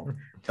heavy song.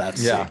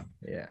 That's Yeah. sick.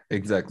 Yeah.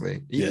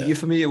 Exactly. Yeah. You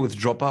familiar with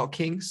Dropout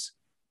Kings?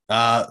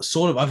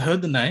 Sort of. I've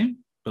heard the name,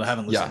 but I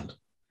haven't Yeah. listened.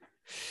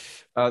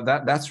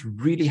 That's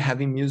really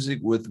heavy music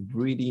with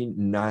really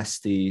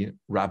nasty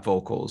rap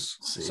vocals.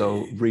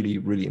 So Sick. really,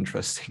 really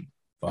interesting.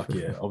 Fuck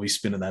yeah. I'll be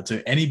spinning that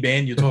too. Any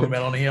band you're talking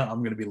about on here, I'm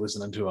going to be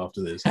listening to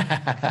after this.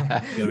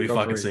 It's gonna be Go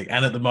fucking for it. sick.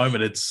 And at the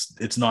moment, it's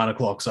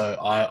 9:00, so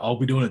I'll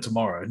be doing it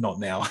tomorrow, not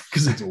now,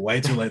 because it's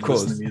way too late Of to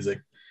listen course. to music.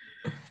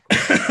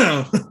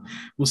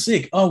 Well,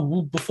 sick. Oh,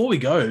 well, before we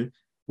go,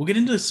 we'll get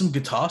into some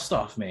guitar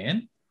stuff,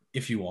 man,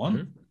 if you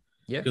want,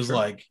 Yeah. because sure.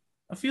 like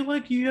I feel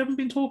like you haven't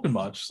been talking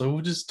much, so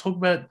we'll just talk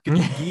about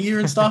gear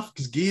and stuff.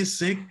 Because gear's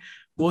sick.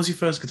 What was your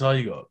first guitar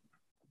you got?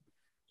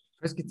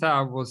 First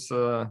guitar was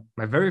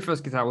my very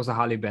first guitar was a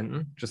Harley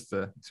Benton, just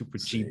a super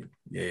cheap Sick.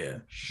 Yeah,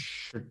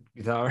 shit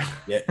guitar.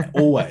 yeah.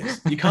 Always.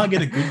 You can't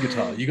get a good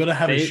guitar. You got to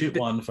have a They- shit they-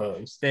 one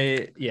first.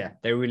 They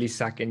really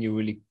suck, and you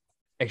really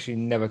actually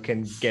never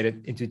can get it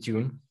into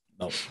tune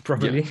No.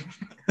 properly.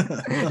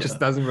 It just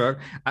doesn't work.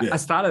 Yeah. I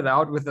started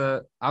out with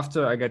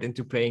after I got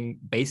into playing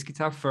bass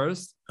guitar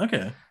first.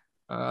 Okay.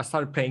 I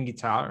started playing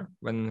guitar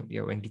when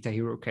Guitar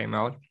Hero came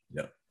out.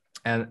 Yeah.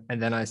 And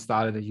then I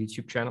started a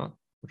YouTube channel,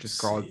 which is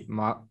called Sick.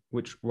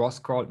 which was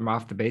called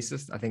Marv the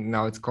Bassist. I think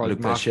now it's called Look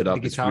that Marv shit the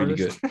up, it's really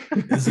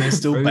Guitarist. Is there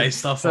still Really- bass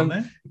stuff on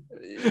there?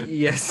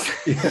 Yes.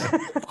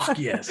 Fuck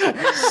yes.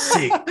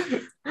 Sick.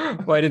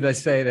 Why did I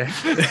say that?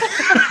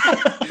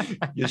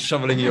 You're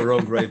shoveling your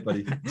own grave,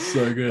 buddy.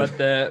 So good.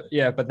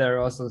 But there are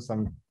also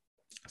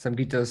some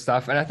guitar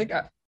stuff, and I think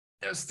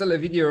there's still a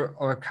video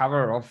or a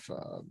cover of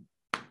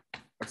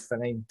what's the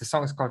name? The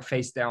song is called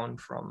 "Face Down"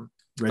 from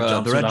The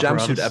red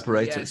jumpsuit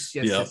apparatus.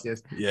 Yes.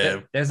 Yeah.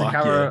 There's a fuck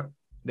cover.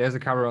 There's a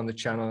cover on the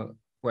channel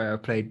where I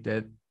played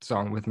that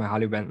song with my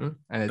Harley Benton,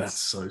 and That's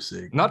it's so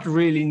sick. not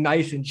really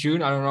nice in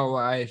tune. I don't know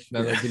why I've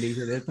never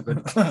deleted it,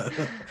 but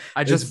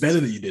I it's just better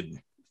that you didn't.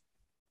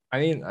 I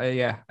mean,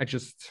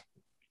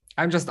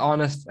 I'm just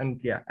honest,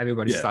 and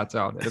everybody Yeah. starts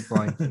out at a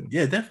point. and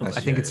Yeah, definitely.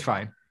 I think Yeah. it's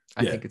fine.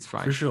 I Yeah, think it's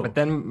fine. for sure. But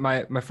then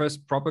my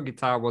first proper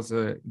guitar was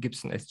a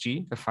Gibson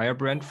SG, a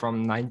Firebrand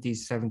from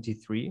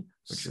 1973,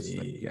 which is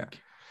like, Sick.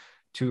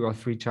 2 or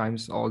 3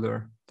 times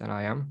older than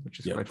I am, which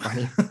is Yep. quite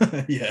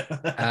funny. Yeah.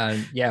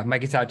 And my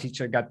guitar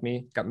teacher got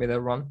me that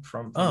one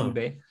from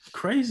eBay.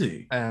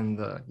 Crazy. And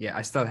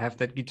I still have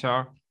that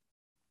guitar,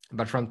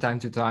 but from time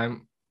to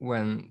time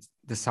when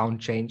the sound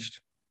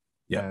changed,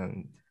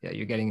 and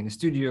you're getting in the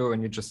studio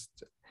and you're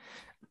just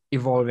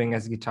evolving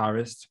as a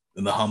guitarist.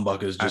 And the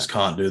humbuckers just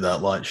can't do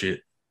that light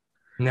shit.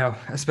 No,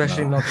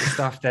 especially No. not the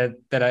stuff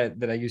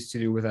that I used to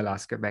do with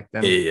Alaska back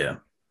then. Yeah.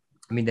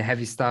 I mean, the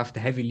heavy stuff, the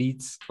heavy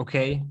leads,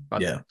 okay,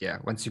 but Yeah.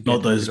 once you get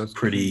Not into those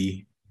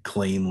pretty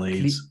clean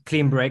leads.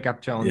 clean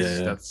breakup tones,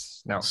 Yeah.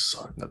 that's no.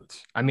 So good.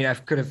 Not, I mean, I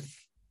could have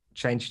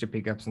changed the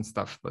pickups and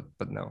stuff,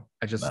 but no,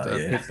 I just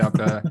Yeah.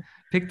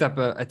 picked up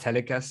a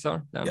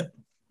Telecaster then. Yep.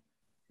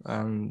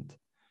 And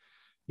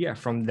yeah,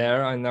 from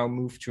there I now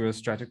moved to a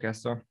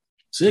Stratocaster,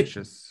 Sick. which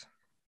is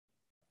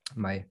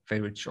my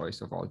favorite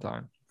choice of all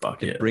time.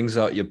 Fuck yeah. It brings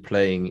out your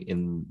playing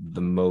in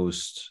the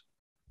most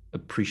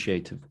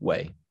appreciative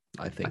way,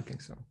 I I think.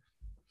 think so.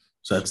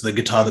 So that's the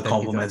guitar that Thank you,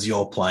 complements Dom.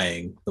 your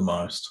playing the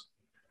most.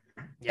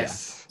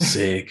 Yes.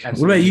 Sick. What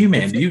Absolutely. about you,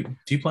 man? Do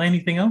you play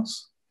anything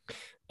else?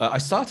 I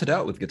started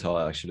out with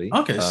guitar actually.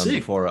 Okay, sick.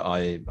 Before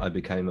I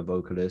became a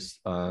vocalist,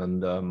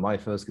 and my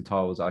first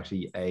guitar was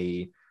actually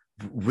a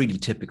really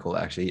typical,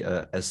 actually,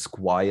 a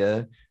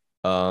Squire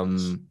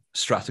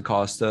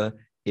Stratocaster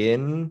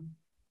in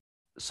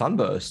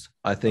Sunburst,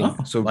 I think.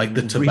 Oh, So like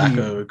the really-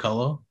 tobacco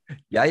color.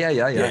 Yeah.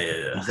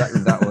 Yeah.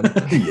 Exactly that one.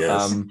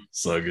 Yes.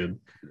 So good.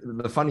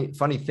 The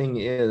funny thing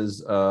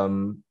is,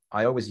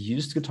 I always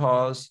used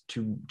guitars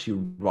to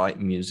write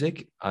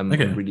music. I'm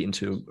Okay. really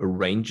into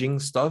arranging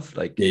stuff,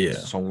 like Yeah.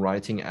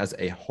 songwriting as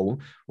a whole,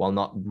 while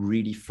not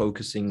really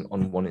focusing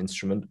on one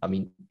instrument. I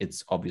mean,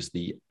 it's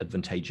obviously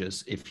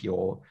advantageous if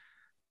you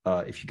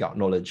got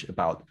knowledge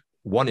about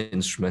one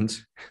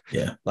instrument,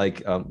 Yeah.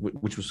 like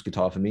which was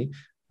guitar for me.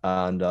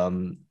 And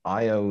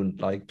I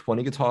owned like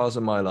 20 guitars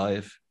in my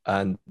life,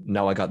 and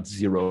now I got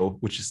 0,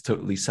 which is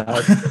totally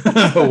sad.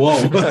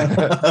 Whoa.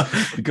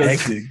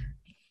 Because Hectic.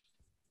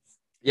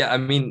 yeah, I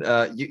mean,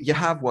 you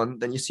have one,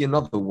 then you see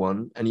another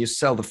one, and you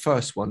sell the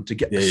first one to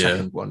get the Yeah.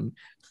 second one,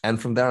 and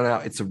from there on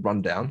out, it's a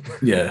rundown.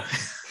 Yeah.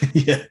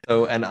 Yeah.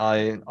 So, and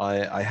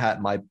I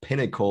had my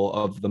pinnacle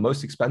of the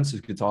most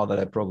expensive guitar that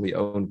I probably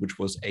owned, which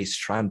was a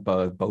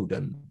Strandberg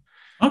Bowden.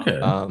 Okay.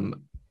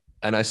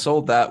 And I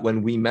sold that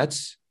when we met,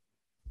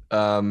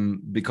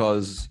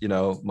 because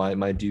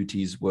my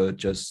duties were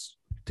just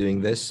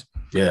doing this,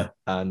 Yeah.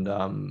 and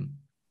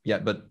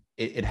but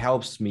it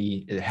helps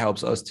me. It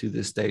helps us to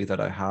this day that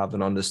I have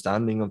an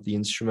understanding of the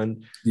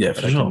instrument, Yeah,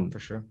 that for I sure. can For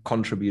sure.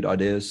 contribute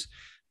ideas.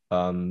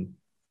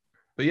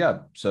 But yeah,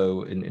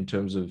 so in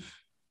terms of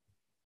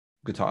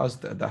guitars,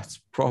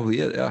 that's probably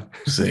it. Yeah,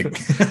 Sick.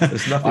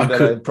 there's nothing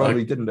that I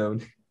probably didn't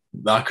own.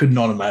 I could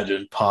not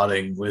imagine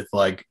parting with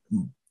like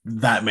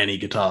that many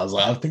guitars.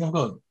 Like I think I've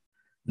got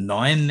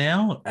 9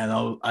 now, and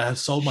I have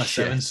sold my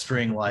Shit.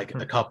 7-string like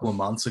a couple of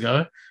months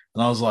ago,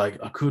 and I was like,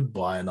 I could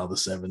buy another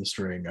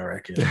 7-string. I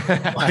reckon.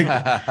 Like,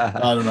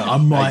 I don't know. I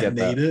might get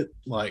need that. it.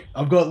 Like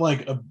I've got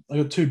I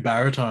got 2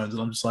 baritones,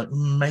 and I'm just like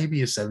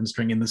maybe a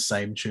 7-string in the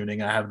same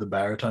tuning I have the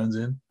baritones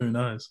in. Who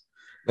knows?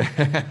 But,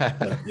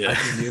 yeah, I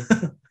feel you.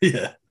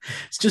 yeah.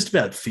 It's just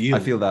about feel. I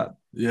feel that.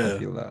 Yeah. I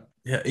feel that.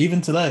 Yeah, even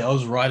today, I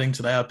was writing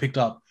today. I picked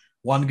up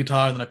one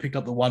guitar, and then I picked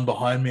up the one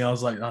behind me. I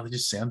was like, oh, they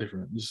just sound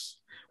different. Just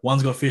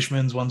one's got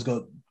Fishman's, one's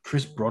got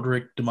Chris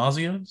Broderick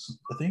DiMaggio's,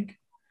 I think.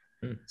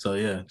 Hmm. So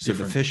yeah, So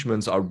the different.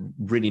 Fishmans are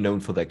really known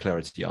for their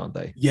clarity, aren't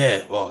they?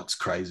 Yeah, well, it's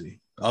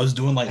crazy. I was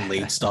doing like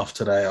lead stuff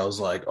today. I was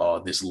like,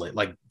 oh, this lead,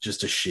 like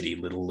just a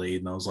shitty little lead,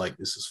 and I was like,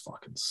 this is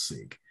fucking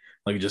sick.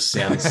 Like it just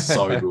sounds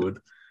so good.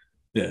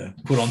 Yeah,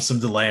 put on some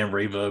delay and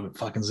reverb. It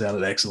fucking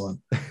sounded excellent.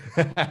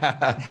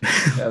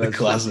 that's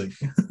Classic.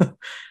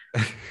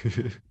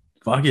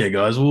 Fuck yeah,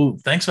 guys. Well,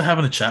 thanks for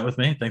having a chat with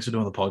me. Thanks for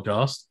doing the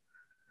podcast.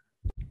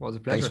 Was a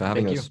pleasure. Thanks for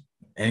having Thank us.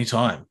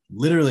 Anytime,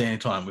 literally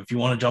anytime. If you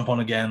want to jump on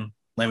again,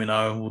 let me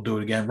know. We'll do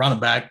it again. Run it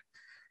back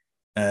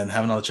and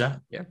have another chat.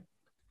 Yeah.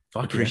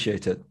 Fuck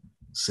Appreciate it. yeah.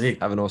 Sick.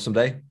 Have an awesome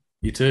day.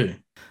 You too.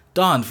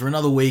 Done for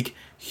another week.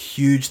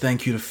 Huge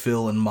thank you to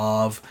Phil and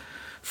Marv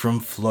from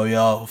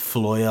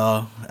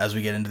Floya. As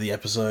we get into the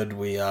episode,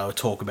 we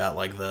talk about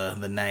like the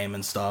name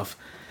and stuff.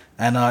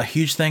 And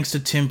huge thanks to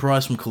Tim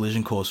Price from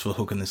Collision Course for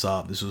hooking this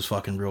up. This was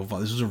fucking real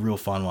fun. This was a real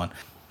fun one.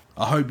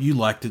 I hope you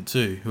liked it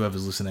too,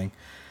 whoever's listening.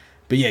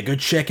 But yeah, go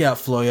check out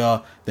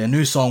Floya, their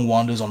new song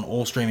Wonders on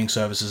all streaming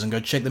services, and go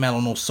check them out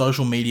on all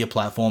social media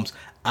platforms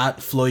at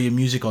Floya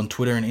Music on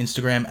Twitter and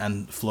Instagram,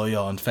 and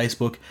Floya on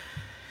Facebook.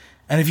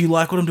 And if you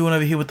like what I'm doing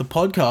over here with the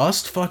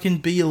podcast, fucking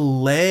be a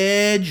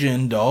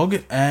legend,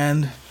 dog,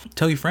 and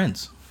tell your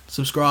friends.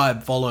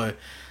 Subscribe, follow,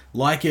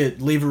 like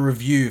it, leave a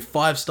review,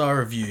 5-star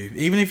review.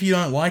 Even if you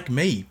don't like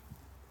me,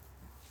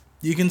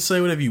 you can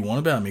say whatever you want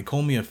about me.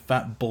 Call me a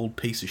fat, bald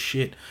piece of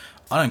shit.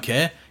 I don't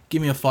care.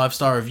 Give me a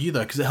 5-star review,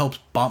 though, because it helps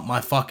bump my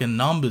fucking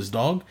numbers,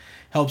 dog.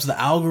 Helps the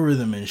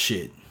algorithm and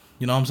shit.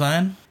 You know what I'm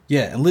saying?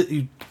 Yeah,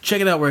 and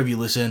check it out wherever you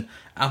listen.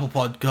 Apple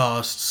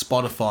Podcasts,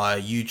 Spotify,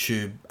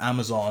 YouTube,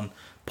 Amazon,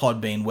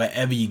 Podbean,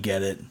 wherever you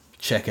get it.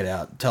 Check it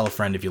out. Tell a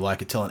friend if you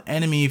like it. Tell an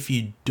enemy if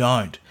you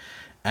don't.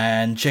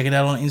 And check it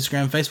out on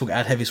Instagram and Facebook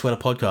at Heavy Sweater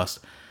Podcast.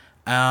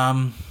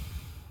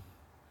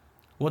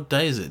 What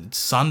day is it? It's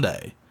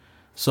Sunday.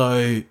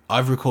 So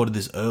I've recorded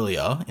this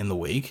earlier in the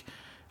week.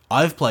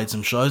 I've played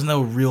some shows and they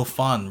were real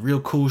fun, real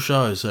cool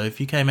shows. So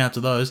if you came out to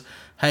those,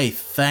 hey,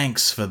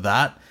 thanks for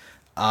that.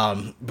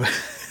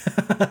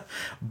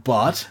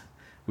 But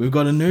we've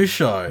got a new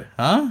show,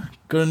 huh?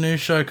 Got a new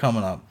show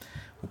coming up.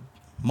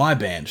 my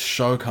band,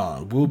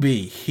 Shokan, will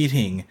be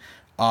hitting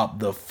up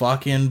the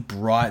fucking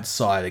Bright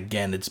Side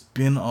again. It's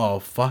been a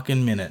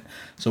fucking minute.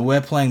 So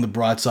we're playing the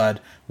Bright Side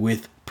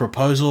with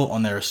Proposal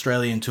on their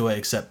Australian tour,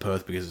 except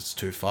Perth because it's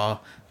too far.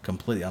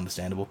 Completely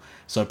understandable.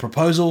 So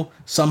Proposal,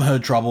 Some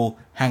Heard Trouble,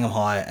 Hang 'em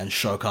High, and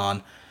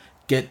Shokan.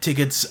 Get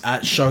tickets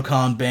at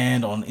Shokan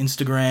Band on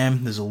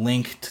Instagram. There's a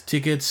link to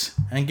tickets.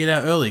 And get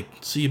out early.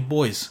 See your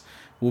boys.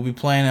 We'll be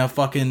playing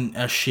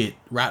our shit.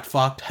 Rat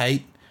Fucked,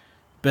 Hate,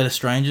 Better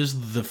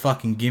Strangers, the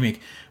fucking gimmick.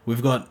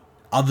 We've got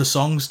other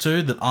songs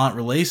too that aren't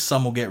released.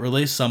 Some will get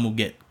released, some will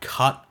get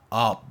cut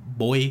up,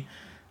 boy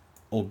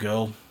or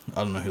girl.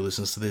 I don't know who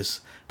listens to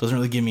this. Doesn't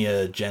really give me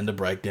a gender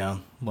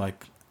breakdown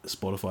like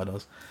Spotify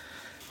does.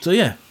 So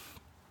yeah,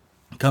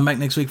 come back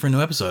next week for a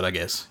new episode, I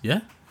guess.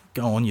 Yeah?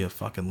 Go on, you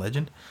fucking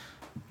legend.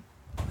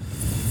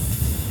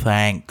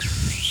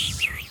 Thanks.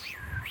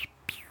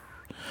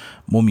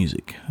 More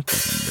music.